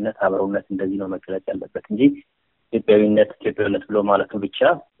ኢትዮጵያዊነት፣ አብሮነት እንደዚህ ነው መገለጽ ያለበት እንጂ ኢትዮጵያዊነት ብሎ ማለቱ ብቻ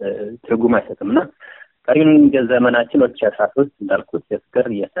ትርጉም አይሰጥምና ቀሪውን ዘመናችን 2013 እንዳልኩት የፍቅር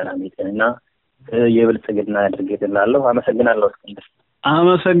የሰላም የጤና የብልጽግና ያድርግልናለሁ። አመሰግናለሁ እስክንድር።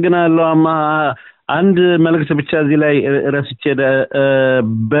 አመሰግናለሁ አማሃ። አንድ መልእክት ብቻ እዚህ ላይ ረስቼ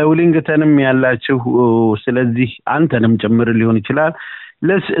በዊሊንግተንም ያላችሁ ስለዚህ አንተንም ጭምር ሊሆን ይችላል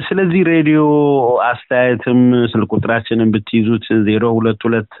ስለዚህ ሬዲዮ አስተያየትም ስልክ ቁጥራችንን ብትይዙት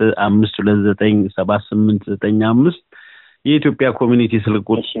 0225297895 የኢትዮጵያ ኮሚኒቲ ስልክ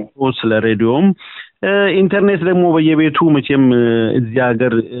ቁጥር ስለ ሬዲዮም ኢንተርኔት ደግሞ በየቤቱ መቼም እዚህ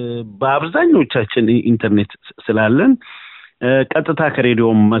ሀገር በአብዛኞቻችን ኢንተርኔት ስላለን ቀጥታ ከሬዲዮ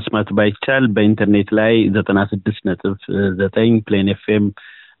መስማት ባይቻል በኢንተርኔት ላይ 96.9 ፕሌን ኤፍኤም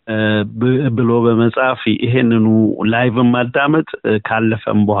ብሎ በመጻፍ ይሄንኑ ላይቭ ማዳመጥ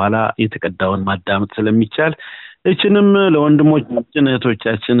ካለፈም በኋላ የተቀዳውን ማዳመጥ ስለሚቻል እችንም ለወንድሞቻችን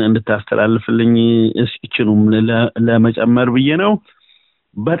እህቶቻችን እንድታስተላልፍልኝ እችኑም ለመጨመር ብዬ ነው።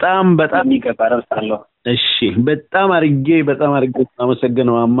 በጣም ይገባራለሁ። እሺ በጣም አርጌ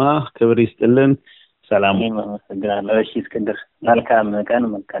አመሰግናለሁ አማ። ክብር ይስጥልን። ሰላም አመሰግናለሁ። እሺ እስክንድር መልካም ቀን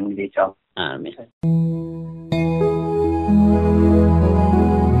መልካም ጊዜ። ቻው። አሜን።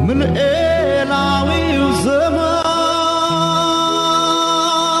 ምን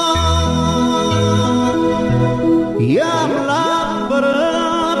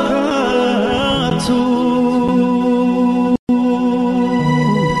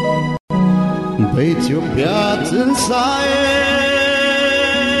በኢትዮጵያ ትንሣኤ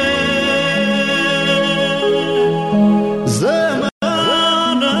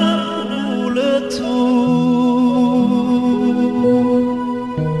ዘመነ ሁለቱ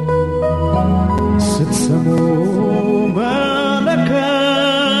ስትሰሙ መለከት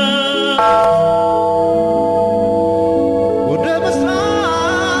ወደ ምስራቅ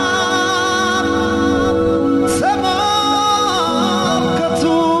ተመልከቱ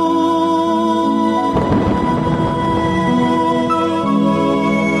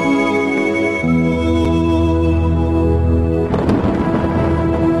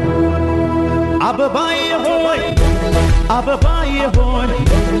አበባዬ ሆይ አበባዬ ሆይ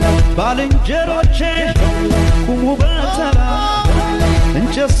ባልንጀሮቼ ቁሙ በተራ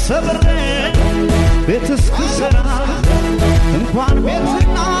እንጨት ሰብሬ ቤት እስክሰራ እንኳን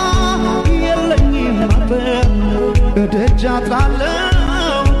ቤትና የለኝም አጥር እደጃ ጣለው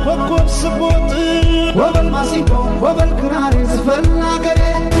ኮከብ ስቦጥ ወበል ማሲንቆ ወበል ክራር ዝፈን አገሬ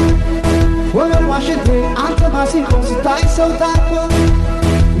ወበል ዋሽንቴ አንተ ማሲንቆ ስታይ ሰው ታርቆ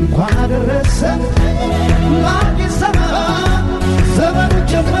እንኳን አደረሰ ለአዲስ ዘመን ዘመኑ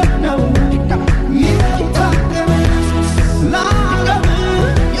ጀመር ነው ይታገም ለዓለም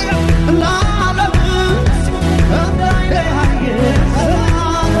ለዓለም እንዳይለያየ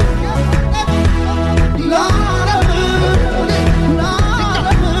ለዓለም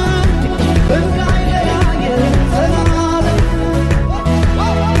ለዓለም እንዳይለያየ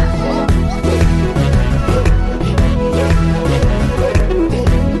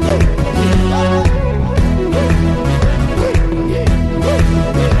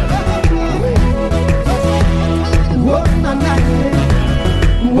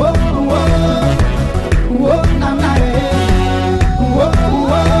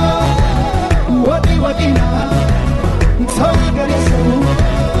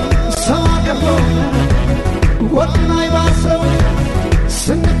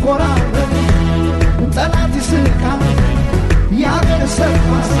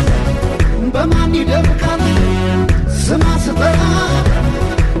በማን ይደምቃል ስማ ስጠራ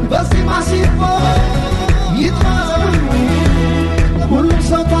በዚህ ማሲፎ ይጥማዘኑ ሁሉም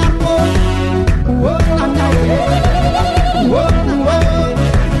ሰው ታርቆ ወናናዬ ወናናዬ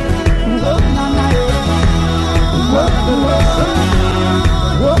ወናናዬ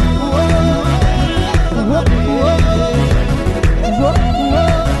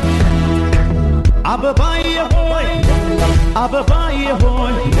አበባዬ ሆይ አበባዬ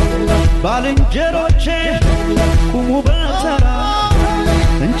ሆይ ባልንጀሮቼ ቁሙ በተራ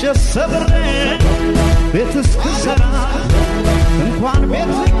እንጨት ሰብሬ ቤት እስክሰራ እንኳን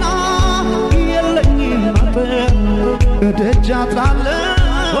ቤትና የለኝም አጥር እደጃ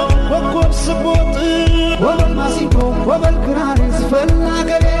ጣለው ኮከብ ስቦጥ ወበል ማሲንቆ ወበል ክራር ዝፈን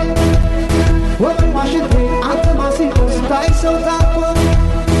አገሬ ወበል ዋሽንቴ አንተ ማሲንቆ ስታይ ሰው ታርቆ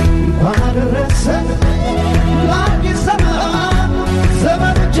እንኳን አደረሰ ለአዲስ ዘመን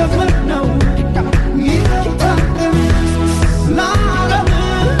ዘመኑ ጀመር ነው ይታገም ለዓለም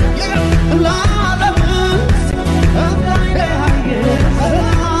ለዓለም እንዳይለያየ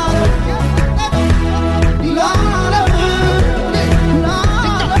ለዓለም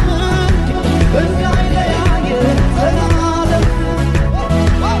ለዓለም እንዳይለያየ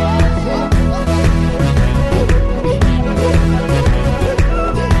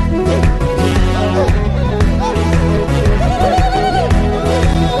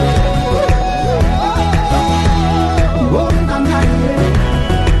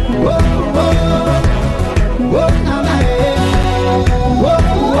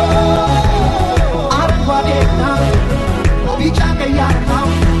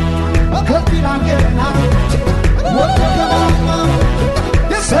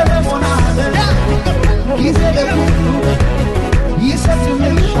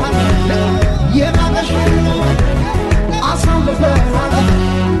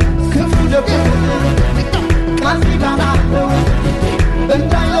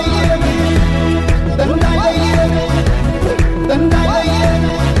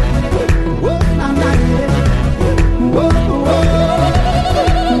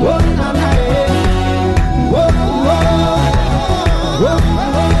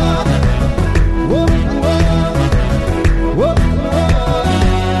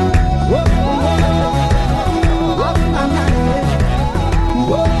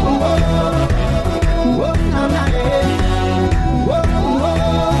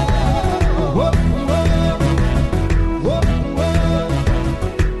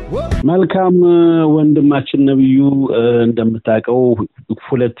መልካም ወንድማችን ነብዩ እንደምታቀው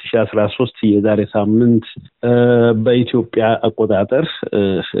 2013 የዛሬ ሳምንት በኢትዮጵያ አቆጣጠር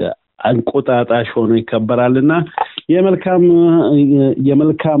አንቆጣጣሽ ሆኖ ይከበራልና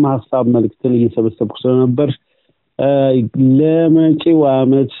የመልካም ሐሳብ መልእክትን እየሰበሰብኩ ስለነበር ለመጪው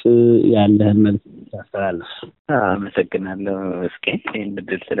ዓመት ያለህን መልእክት ታስተላልፍ። አመሰግናለሁ እስኪ ይህን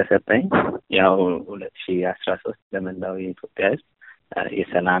ዕድል ስለሰጠኝ። ያው 2013 ለመላው የኢትዮጵያ ሕዝብ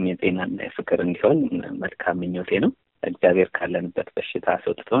የሰላም የጤናና የፍቅር እንዲሆን መልካም ምኞቴ ነው። እግዚአብሔር ካለንበት በሽታ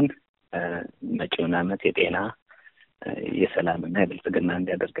አስወጥቶን መጪውን ዓመት የጤና የሰላምና የብልጽግና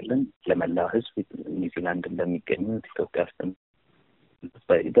እንዲያደርግልን ለመላው ሕዝብ ኒውዚላንድ እንደሚገኙ ኢትዮጵያ ውስጥ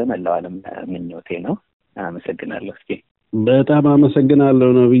በመላው ዓለም ምኞቴ ነው። አመሰግናለሁ። እስኪ በጣም አመሰግናለሁ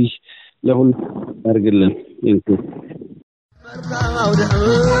ነብይ ለሁሉ አድርግልን። እንኩ መልካም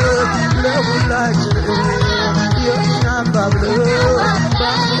ለሁላችን የናባብሎ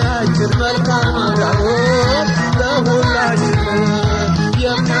ባላችን መልካም ለሁላችን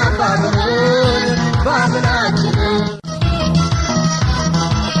የናባብሎ ባላችን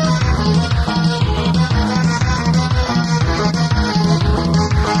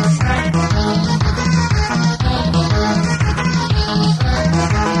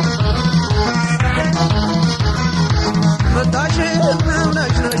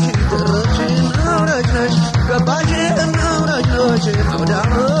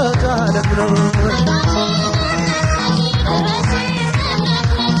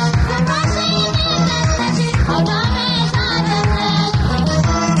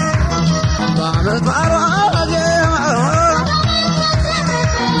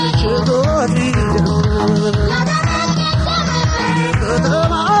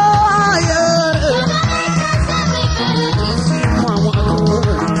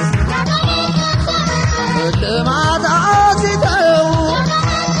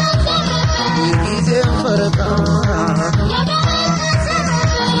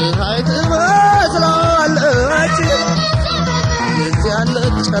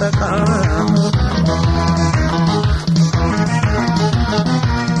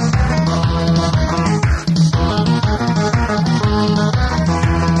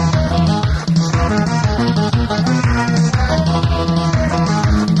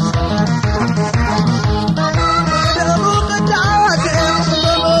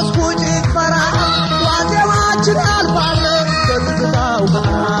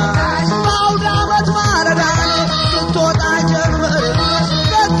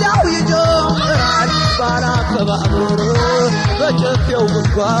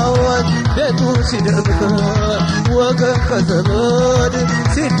ወገን ከዘመድ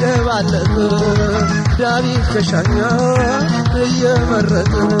ሲደባለቅ ዳዊት ከሻኛ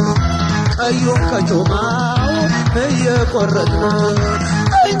እየመረጠ ቀዩን ከጮማው እየቆረጠ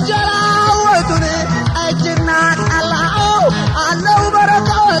እንጀራ ወጡን እጅና ጣላው አለው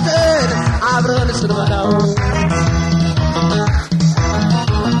በረከትን አብረን ስንበላው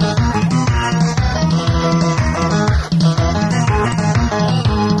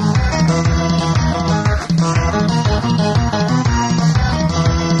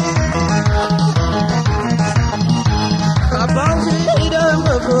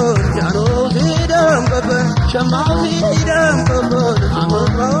شمعوا إيدهم كبر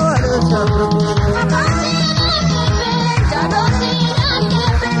عمروا على الجبر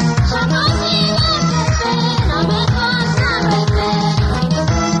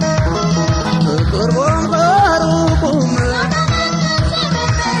قربهم باروكم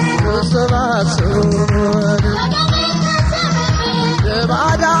والسبع سود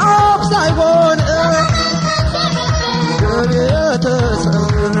بعد عب سايبون قرية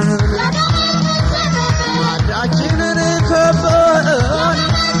سود عجنن كفن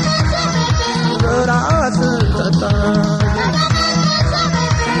راس تتا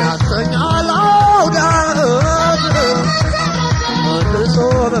يا سنال عودات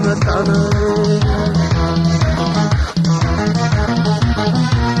الصوب متعنا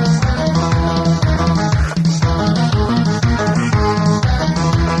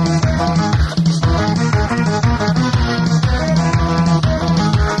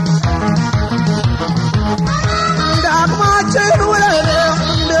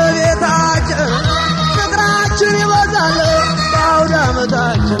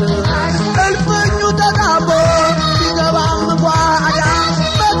الفنو تدابو يقبام قواعدا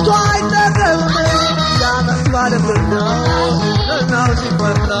متواي تقلم يا مخبال برناو ناو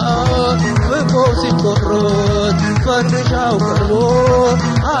سيفرناو وقو سيفرون فرشاو كربو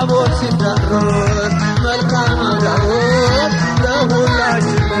عبو سيفرون ملكام عداوت لهو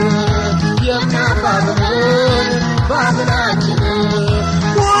العجمت يمنا بابلون بابلاجمت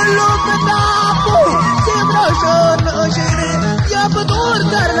كلو تدابو سيبرشون نوشيني بطور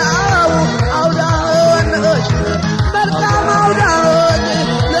درعاو عوداون أجل ملكام عوداون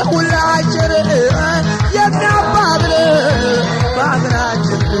لكل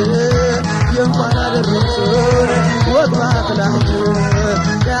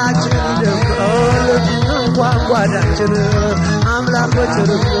ጓዳችን አምላክ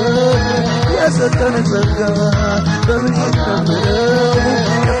በቸርነቱ የሰጠን ጸጋ በምን ይከምረው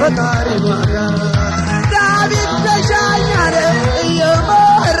የፈጣሪ ዋጋ ዳዊት ተሻኛለ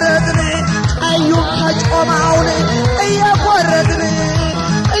እየመረጥን ቀዩን ከጮማውን እየቆረጥን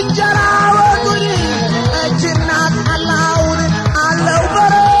እንጀራ ወጡን እጅና ጠላውን አለው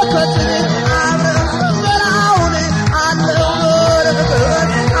በረከትን አብረን ስንበላውን አለው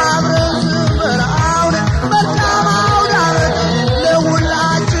በረከት አብረን ስንበላውን መልካም አውደ ዓመት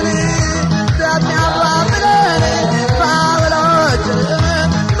ለሁላችን ለሚያባብለን ባብላችን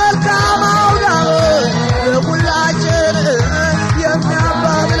መልካም አውደ ዓመት ለሁላችን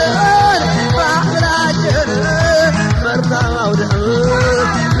የሚያባብለን ባብላችን መልካም አውደ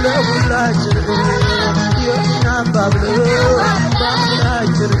ዓመት ለሁላችን የሚያባብለን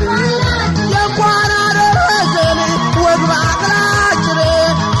ባብላችን የኳና ደረሰን ወግ ባብላችን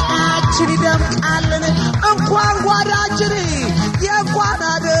አችን ይደምቃልን እንኳን ጓዳችን የኳና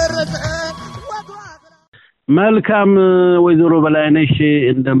ደረሰን መልካም ወይዘሮ በላይነሽ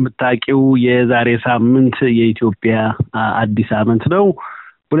እንደምታቂው የዛሬ ሳምንት የኢትዮጵያ አዲስ ዓመት ነው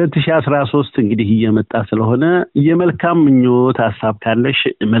 2013 እንግዲህ እየመጣ ስለሆነ የመልካም ምኞት ሐሳብ ካለሽ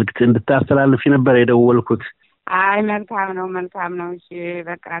መልክት እንድታስተላልፊ ነበር የደወልኩት አይ መልካም ነው እሺ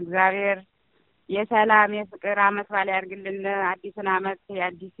በቃ እግዚአብሔር የሰላም የፍቅር ዓመት ባለ ያርግልን አዲስን ዓመት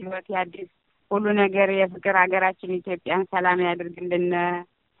የአዲስ ህይወት የአዲስ ሁሉ ነገር የፍቅር ሀገራችን ኢትዮጵያን ሰላም ያድርግልን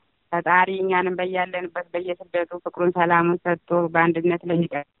ፈጣሪ እኛንም በያለንበት በየስደቱ ፍቅሩን ሰላሙን ሰጥቶ በአንድነት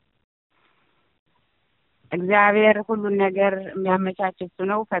ለይቀር እግዚአብሔር ሁሉን ነገር የሚያመቻች እሱ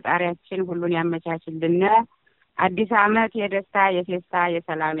ነው ፈጣሪያችን ሁሉን ያመቻችልን አዲስ ዓመት የደስታ የፌስታ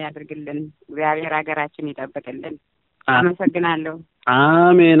የሰላም ያድርግልን እግዚአብሔር ሀገራችን ይጠብቅልን አመሰግናለሁ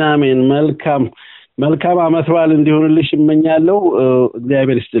አሜን መልካም ዓመት በዓል እንዲሆንልሽ እመኛለሁ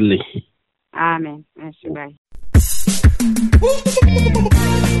እግዚአብሔር ይስጥልኝ አሜን እሺ ባይ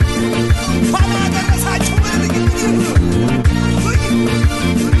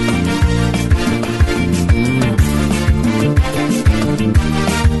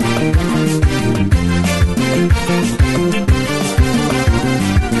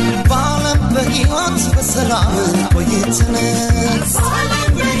በሰላም ቆይተን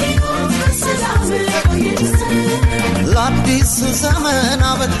ለአዲሱ ዘመን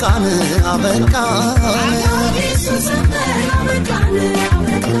አበቃን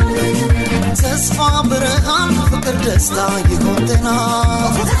ተስፋ ብርሃን ፍቅር ደስታ ይሁን ጤና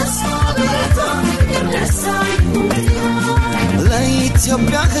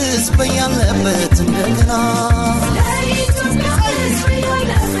ለኢትዮጵያ ሕዝብ ያለበት እንደገና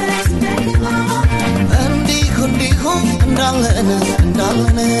እንዲሁ እንዳለን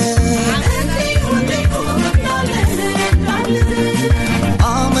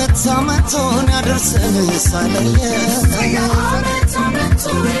ዓመቱን ያደርሰን ሳይለየን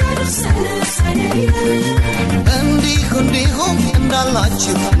እንዲሁ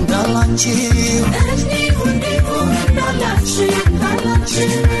እንዳላችሁ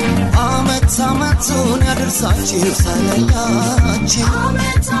ዓመቱን ያደርሳችሁ ሳይለያችሁ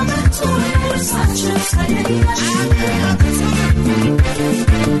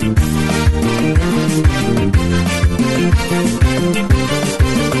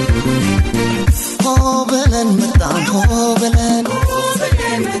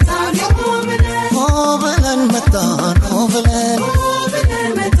ሆብለን መጣን ሆብለን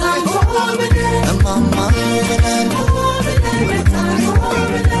እማማ ብለን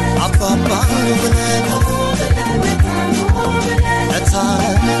አባባ ብለን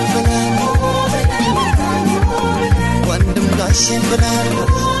እታረን ብለን ወንድም ጋሽን ብለን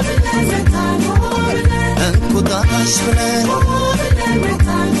እንቁጣጣሽ ብለን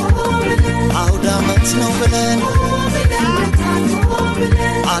አውደ ዓመት ነው ብለን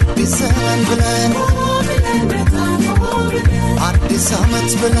አዲስ ዘመን ብለን አዲስ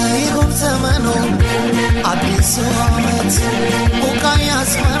ዓመት ብለን ይሁን ዘመኑ አዲሱ ዓመት ቡቃያ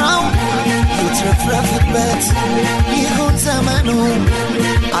አስመራው ይትረፍረፍበት ይሁን ዘመኑ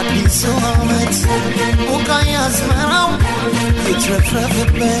አዲሱ ዓመት ቡቃያ አስመራው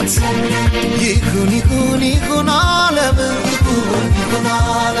ይትረፍረፍበት ይሁን ዓለም ይሁን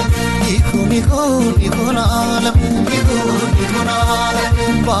ዓለም ይሁን ዓለም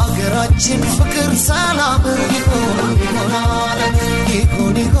በአገራችን ፍቅር ሰላም ይሁን ዓለም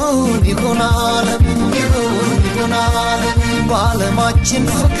ይሁን ዓለም በዓለማችን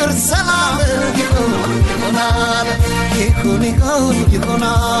ፍቅር ሰላም ይሁን ዓለም ይሁን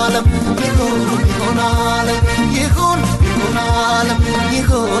ዓለም ይሁን ዓለም ይሁን ዓለም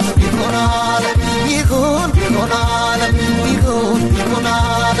ይሁን ዓለም ይሁን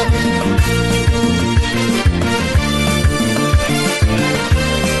ዓለም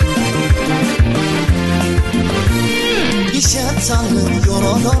ይሸታል ዶሮ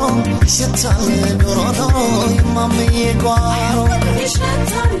ዶሮ ይሸታል ዶሮ ዶሮ የማምዬ ጓሮ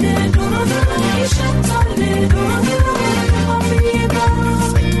ይሸታል ዶሮ ዶሮ ይሸታል ዶሮ ዶሮ የማምዬ ጓሮ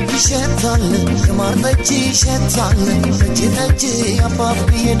ይሸታል የማር ጠጅ ይሸታል ጠጅ ጠጅ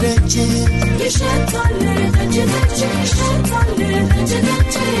አባብዬ ደጅ ይሸታል ጠጅ ጠጅ ይሸታል ጠጅ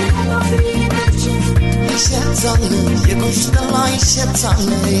ጠጅ አባብዬ ደጅ ይሸታል የጉሽ ጠላ ይሸታል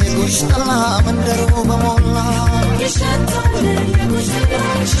የጉሽ ጠላ መንደሩ በሞላ ይሸታል የጉሽ ጠላ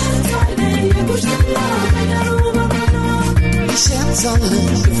ይሸታል የጉሽ ጠላ መንደሩ በሞላ ይሸታል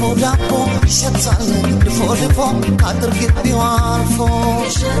ድፎ ዳቦ ይሸታል ድፎ ድፎ አጥር ግቢው አልፎ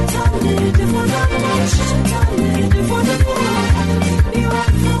ይሸታል ድፎ ዳቦ ይሸታል ድፎ ድፎ አጥር ግቢው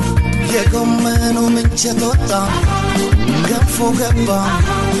አልፎ የጎመኑ ምንቸት ወጣ ገንፎ ገባ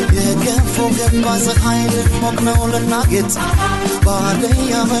የገንፎ ገባ ፀሐይ ልትሞቅ ነው ልናጌጥ ባደይ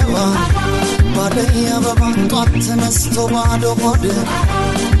አበባ ጧት ተነስቶ ባዶ ሆድ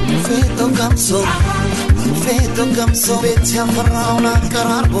ፌጦ ገምሶ ቤት ያፈራውን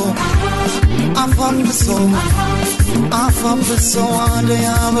አቀራርቦ አፋብሶ አደይ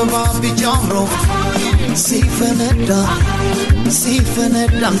አበባ ቢጫ አምሮ ሲፈነዳ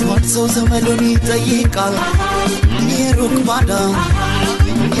እንኳን ሰው ዘመዱን ይጠይቃል የሩቅ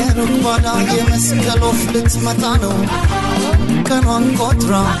ባዳ የመስቀል ወፍ ልትመጣ ነው ቀኗን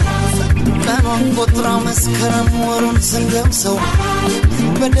ቆጥራ መስከረም ወሩን ስንገምሰው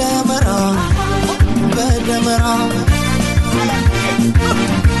በደመራ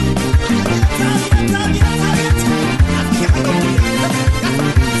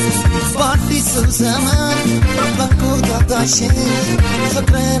በአዲሱ ዘመን በንቁጣጣሽ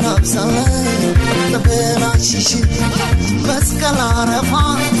ፍቅርን አብዛለን ተበላሽሽ መስቀል አረፋ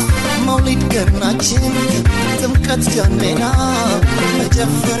መውሊድ ገናችን ጥምቀት ጃንሜዳ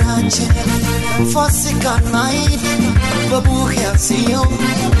መጀፈሪያችን ፋሲካና ኢድ በቡሄ ሲዮ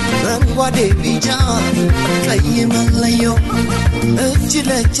ረንጓዴ ቢጫ ቀይ መለዮ እጅ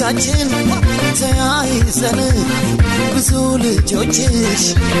ለእጃችን ተያይዘን ብዙ ልጆችሽ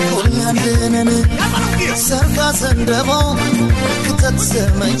ሁላንድነን ሰርጋ ዘንደቦ ክተት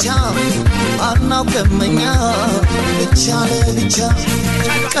ዘመቻ አናውቅምኛ ብቻ ለብቻ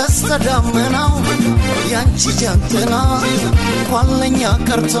ቀስተ ዳመናው ያንቺ ጃንጥላ ኳለኛ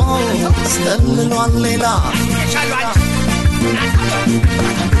ቀርቶ ስተልሏል ሌላ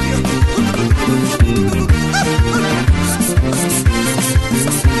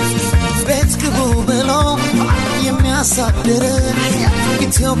ቤት ግቡ ብሎ የሚያሳድር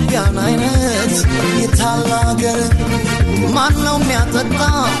ኢትዮጵያን አይነት የታላገር ማነው የሚያጠጣ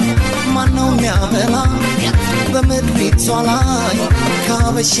ማነው የሚያበላ በምድሪቷ ላይ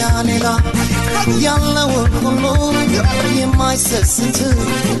ካበሻ ሌላ ያለውን ሁሉ የማይሰስት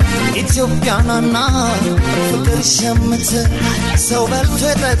ኢትዮጵያናና ፍቅር ሸምት ሰው በልቶ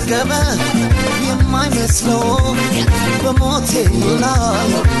የጠገበ የማይመስለው በሞቴ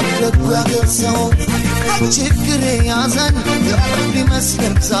ይላል ደጉ ያገር ሰው ችግር ያዘን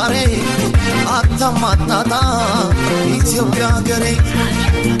ቢመስልም ዛሬ አታማጣጣ ኢትዮጵያ ሀገሬ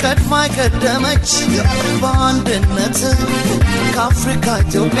ቀድማ ቀደመች በአንድነት ከአፍሪካ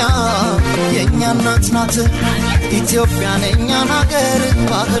ኢትዮጵያ የእኛ እናት ናት ኢትዮጵያ የእኛን ሀገር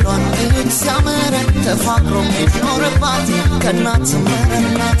ባህሏን ሲያምር ተፋቅሮ የሚኖርባት ከእናት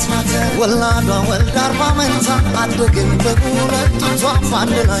መረናት ናት ወላዷ ወልዳ 40 መንታ አደግን በሁለት ጡቷ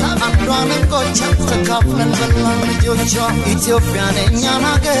በአንድ ላይ አንዷን እንቆቻ ተካፍለን በላን ልጆቿ ኢትዮጵያ የእኛን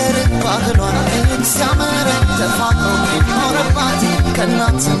ሀገር ባህሏን ሲያምር ተፋቅሮ የሚኖርባት ከእናት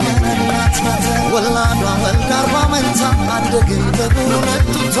መረናት ናት ወላዷ ወልዳ 40 መንታ አደግን በሁለት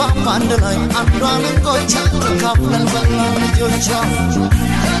ጡቷ በአንድ ላይ አንዷን እንቆቻ ተካፍለን በላን ልጆቿ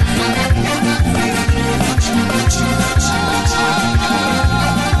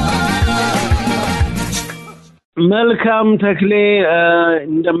መልካም ተክሌ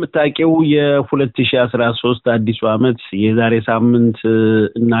እንደምታውቂው የ2013 አዲሱ አመት የዛሬ ሳምንት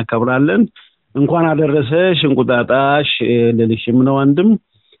እናከብራለን እንኳን አደረሰሽ እንቁጣጣሽ ለልሽም ነው አንድም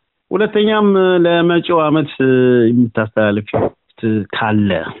ሁለተኛም ለመጪው አመት የምታስተላልፊው ካለ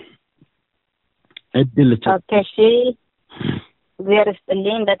እድል ኦኬ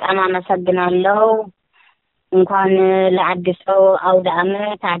ዘርስትልኝ በጣም አመሰግናለሁ እንኳን ለአዲሱ አውደ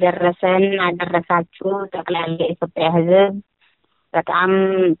አመት አደረሳችሁ ጠቅላላ ኢትዮጵያ ህዝብ በጣም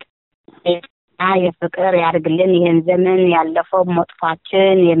የፍቅር ያርግልን ይሄን ዘመን ያለፈው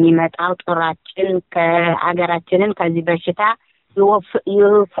ሞጥፋችን የሚመጣው ጦራችን ከአገራችንን ከዚህ በሽታ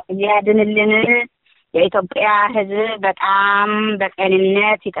ያድንልን የኢትዮጵያ ህዝብ በጣም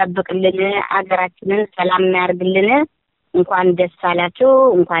በቀንነት ይጠብቅልን አገራችንን ሰላም ያርግልን እንኳን ደስ አላችሁ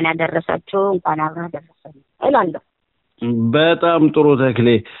እንኳን አደረሳችሁ እንኳን አብራ ደረሰን እላለሁ በጣም ጥሩ ተክሌ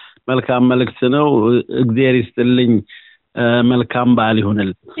መልካም መልእክት ነው እግዚአብሔር ይስጥልኝ መልካም በዓል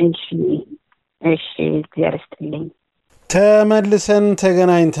ይሁንልኝ እሺ እግዚአብሔር ይስጥልኝ ተመልሰን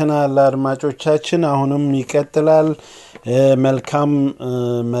ተገናኝተናል አድማጮቻችን አሁንም ይቀጥላል መልካም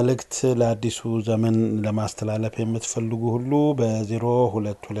መልእክት ለአዲሱ ዘመን ለማስተላለፍ የምትፈልጉ ሁሉ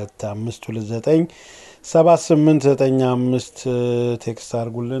በ0225297895 ቴክስት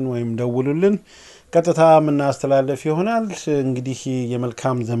አድርጉልን ወይም ደውሉልን ቀጥታ ምናስተላለፍ ይሆናል እንግዲህ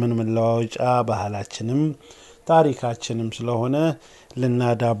የመልካም ዘመን መለዋወጫ ባህላችንም ታሪካችንም ስለሆነ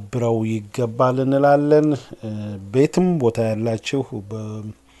ልናዳብረው ይገባል እንላለን ቤትም ቦታ ያላችሁ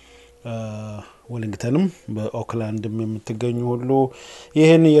በዌሊንግተንም በኦክላንድም የምትገኙ ሁሉ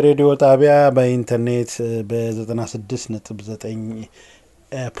ይሄን የሬዲዮ ጣቢያ በኢንተርኔት በ96.9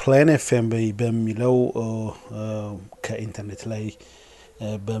 ፕላን ኤፍኤም በሚለው ከኢንተርኔት ላይ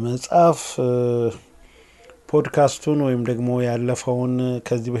በመጻፍ ፖድካስቱን ወይም ደግሞ ያለፈውን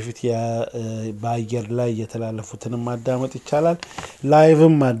ከዚህ በፊት በአየር ላይ የተላለፉትን ማዳመጥ ይቻላል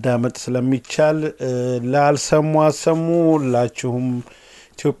ላይቭም ማዳመጥ ስለሚቻል ላልሰሙ አሰሙ ሁላችሁም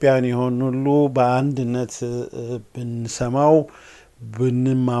ኢትዮጵያን ይሆን ሁሉ በአንድነት ብንሰማው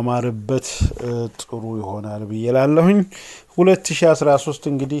ብንማማርበት ጥሩ ይሆናል ብዬላለሁኝ 2013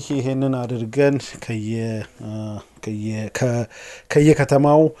 እንግዲህ ይሄንን አድርገን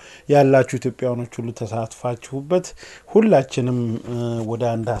ከየከተማው ያላችሁ ኢትዮጵያኖች ሁሉ ተሳትፋችሁበት ሁላችንም ወደ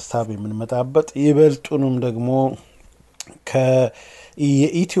አንድ ሐሳብ የምንመጣበት ይበልጡንም ደግሞ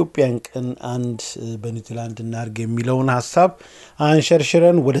የኢትዮጵያን ቀን አንድ በኒውዚላንድ እናርግ የሚለውን ሐሳብ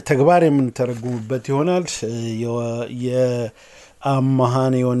አንሸርሽረን ወደ ተግባር የምንተረጉምበት ይሆናል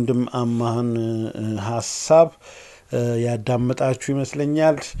የአማሃን የወንድም አማሃን ሐሳብ ያዳመጣችሁ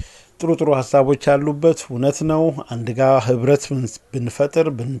ይመስለኛል ጥሩ ሐሳቦች አሉበት እውነት ነው አንድ ጋር ህብረት ብንፈጥር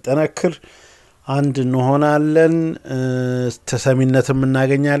ብንጠነክር አንድ እንሆናለን ተሰሚነትም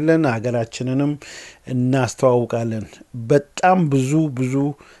እናገኛለን ሀገራችንንም እናስተዋውቃለን በጣም ብዙ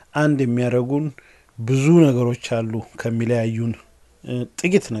አንድ የሚያረጉን ብዙ ነገሮች አሉ ከሚለያዩን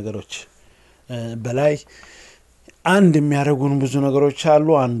ጥቂት ነገሮች በላይ አንድ የሚያረጉን ብዙ ነገሮች አሉ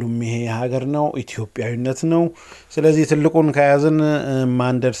አንዱም ይሄ ሀገር ነው ኢትዮጵያዊነት ነው ስለዚህ ትልቁን ከያዝን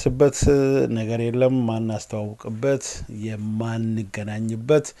ማንደርስበት ነገር የለም ማናስተዋውቅበት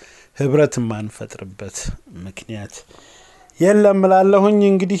የማንገናኝበት ህብረት ማንፈጥርበት ምክንያት የለም ላለሁኝ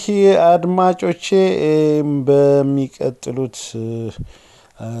እንግዲህ አድማጮቼ በሚቀጥሉት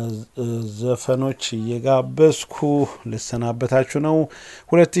ዘፈኖች እየጋበዝኩ ልሰናበታችሁ ነው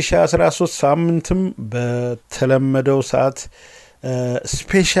 2013 ሳምንትም በተለመደው ሰዓት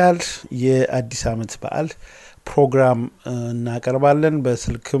ስፔሻል የአዲስ ዓመት በዓል ፕሮግራም እናቀርባለን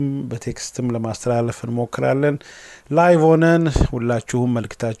በስልክም በቴክስትም ለማስተላለፍ እንሞክራለን ላይቭ ሆነን ሁላችሁም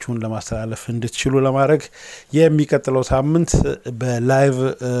መልእክታችሁን ለማስተላለፍ እንድትችሉ ለማድረግ የሚቀጥለው ሳምንት በላይቭ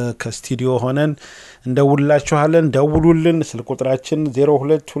ከስቱዲዮ ሆነን እንደውላችኋለን ደውሉልን ስልክ ቁጥራችን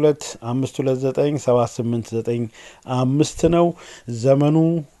 0225297895 ነው ዘመኑ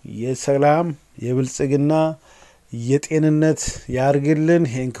የሰላም የብልጽግና የጤንነት ያርግልን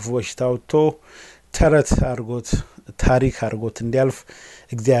ይሄን ክፉ በሽታ ወጥቶ ተረት አርጎት ታሪክ አርጎት እንዲያልፍ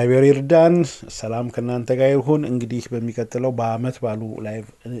እግዚአብሔር ይርዳን ሰላም ከናንተ ጋር ይሁን እንግዲህ በሚቀጥለው በአመት ባሉ ላይቭ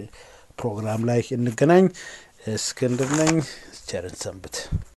ፕሮግራም ላይ እንገናኝ እስክንድር ነኝ ቸርን ሰንብት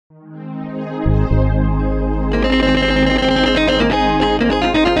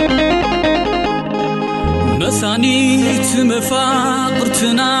መሳኒት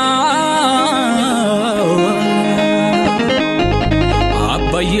መፋቅርትና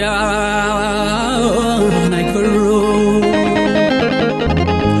አባያ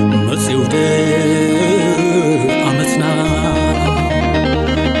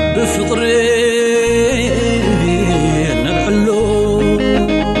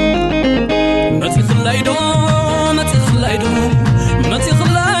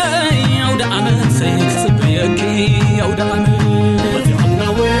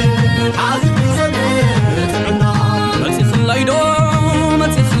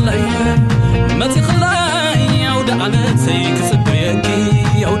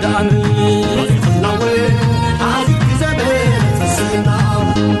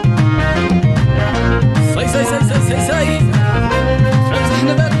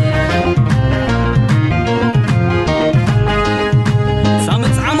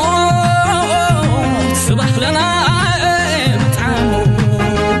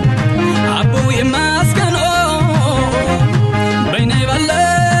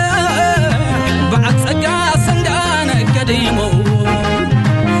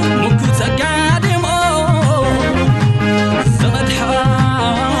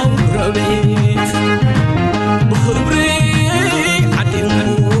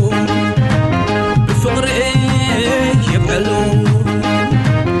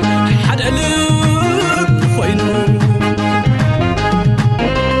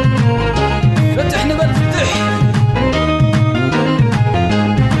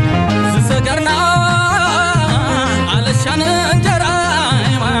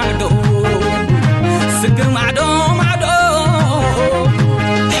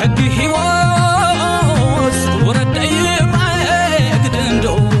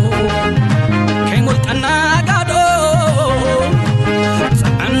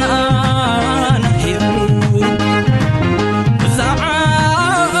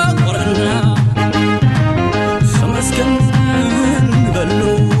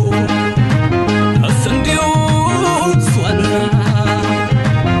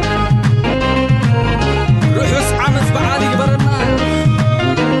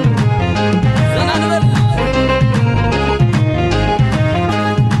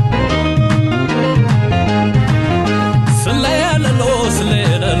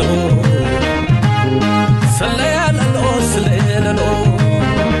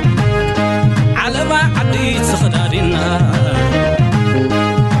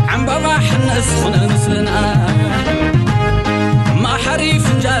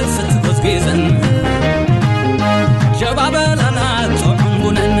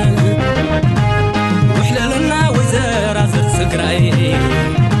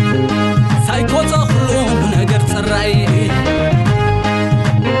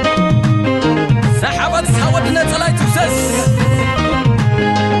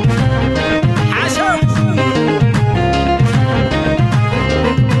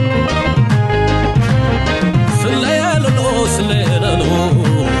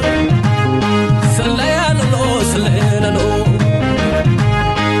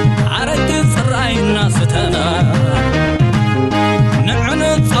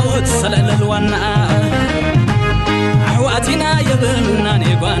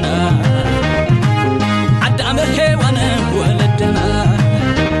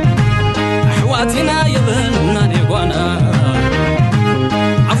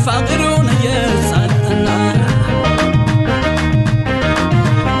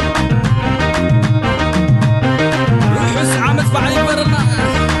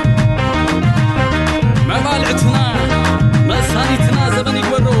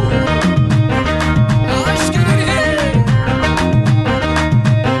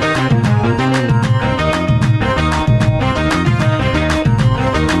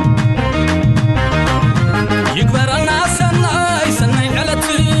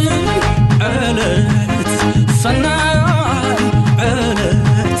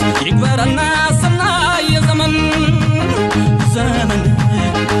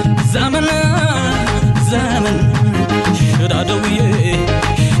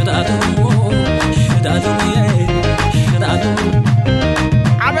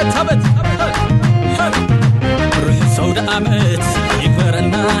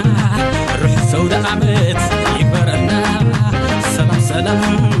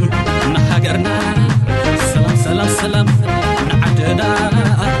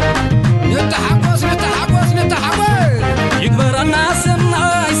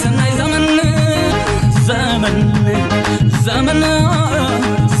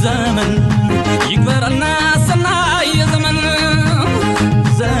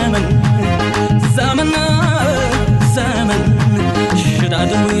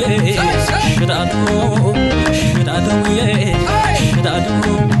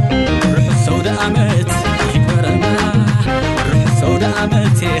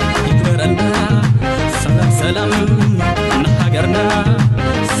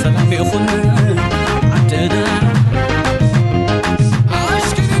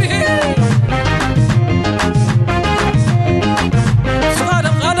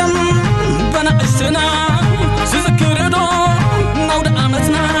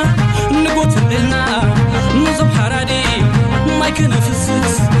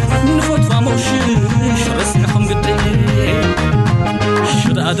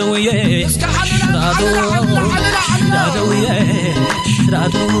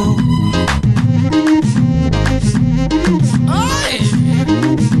شرادو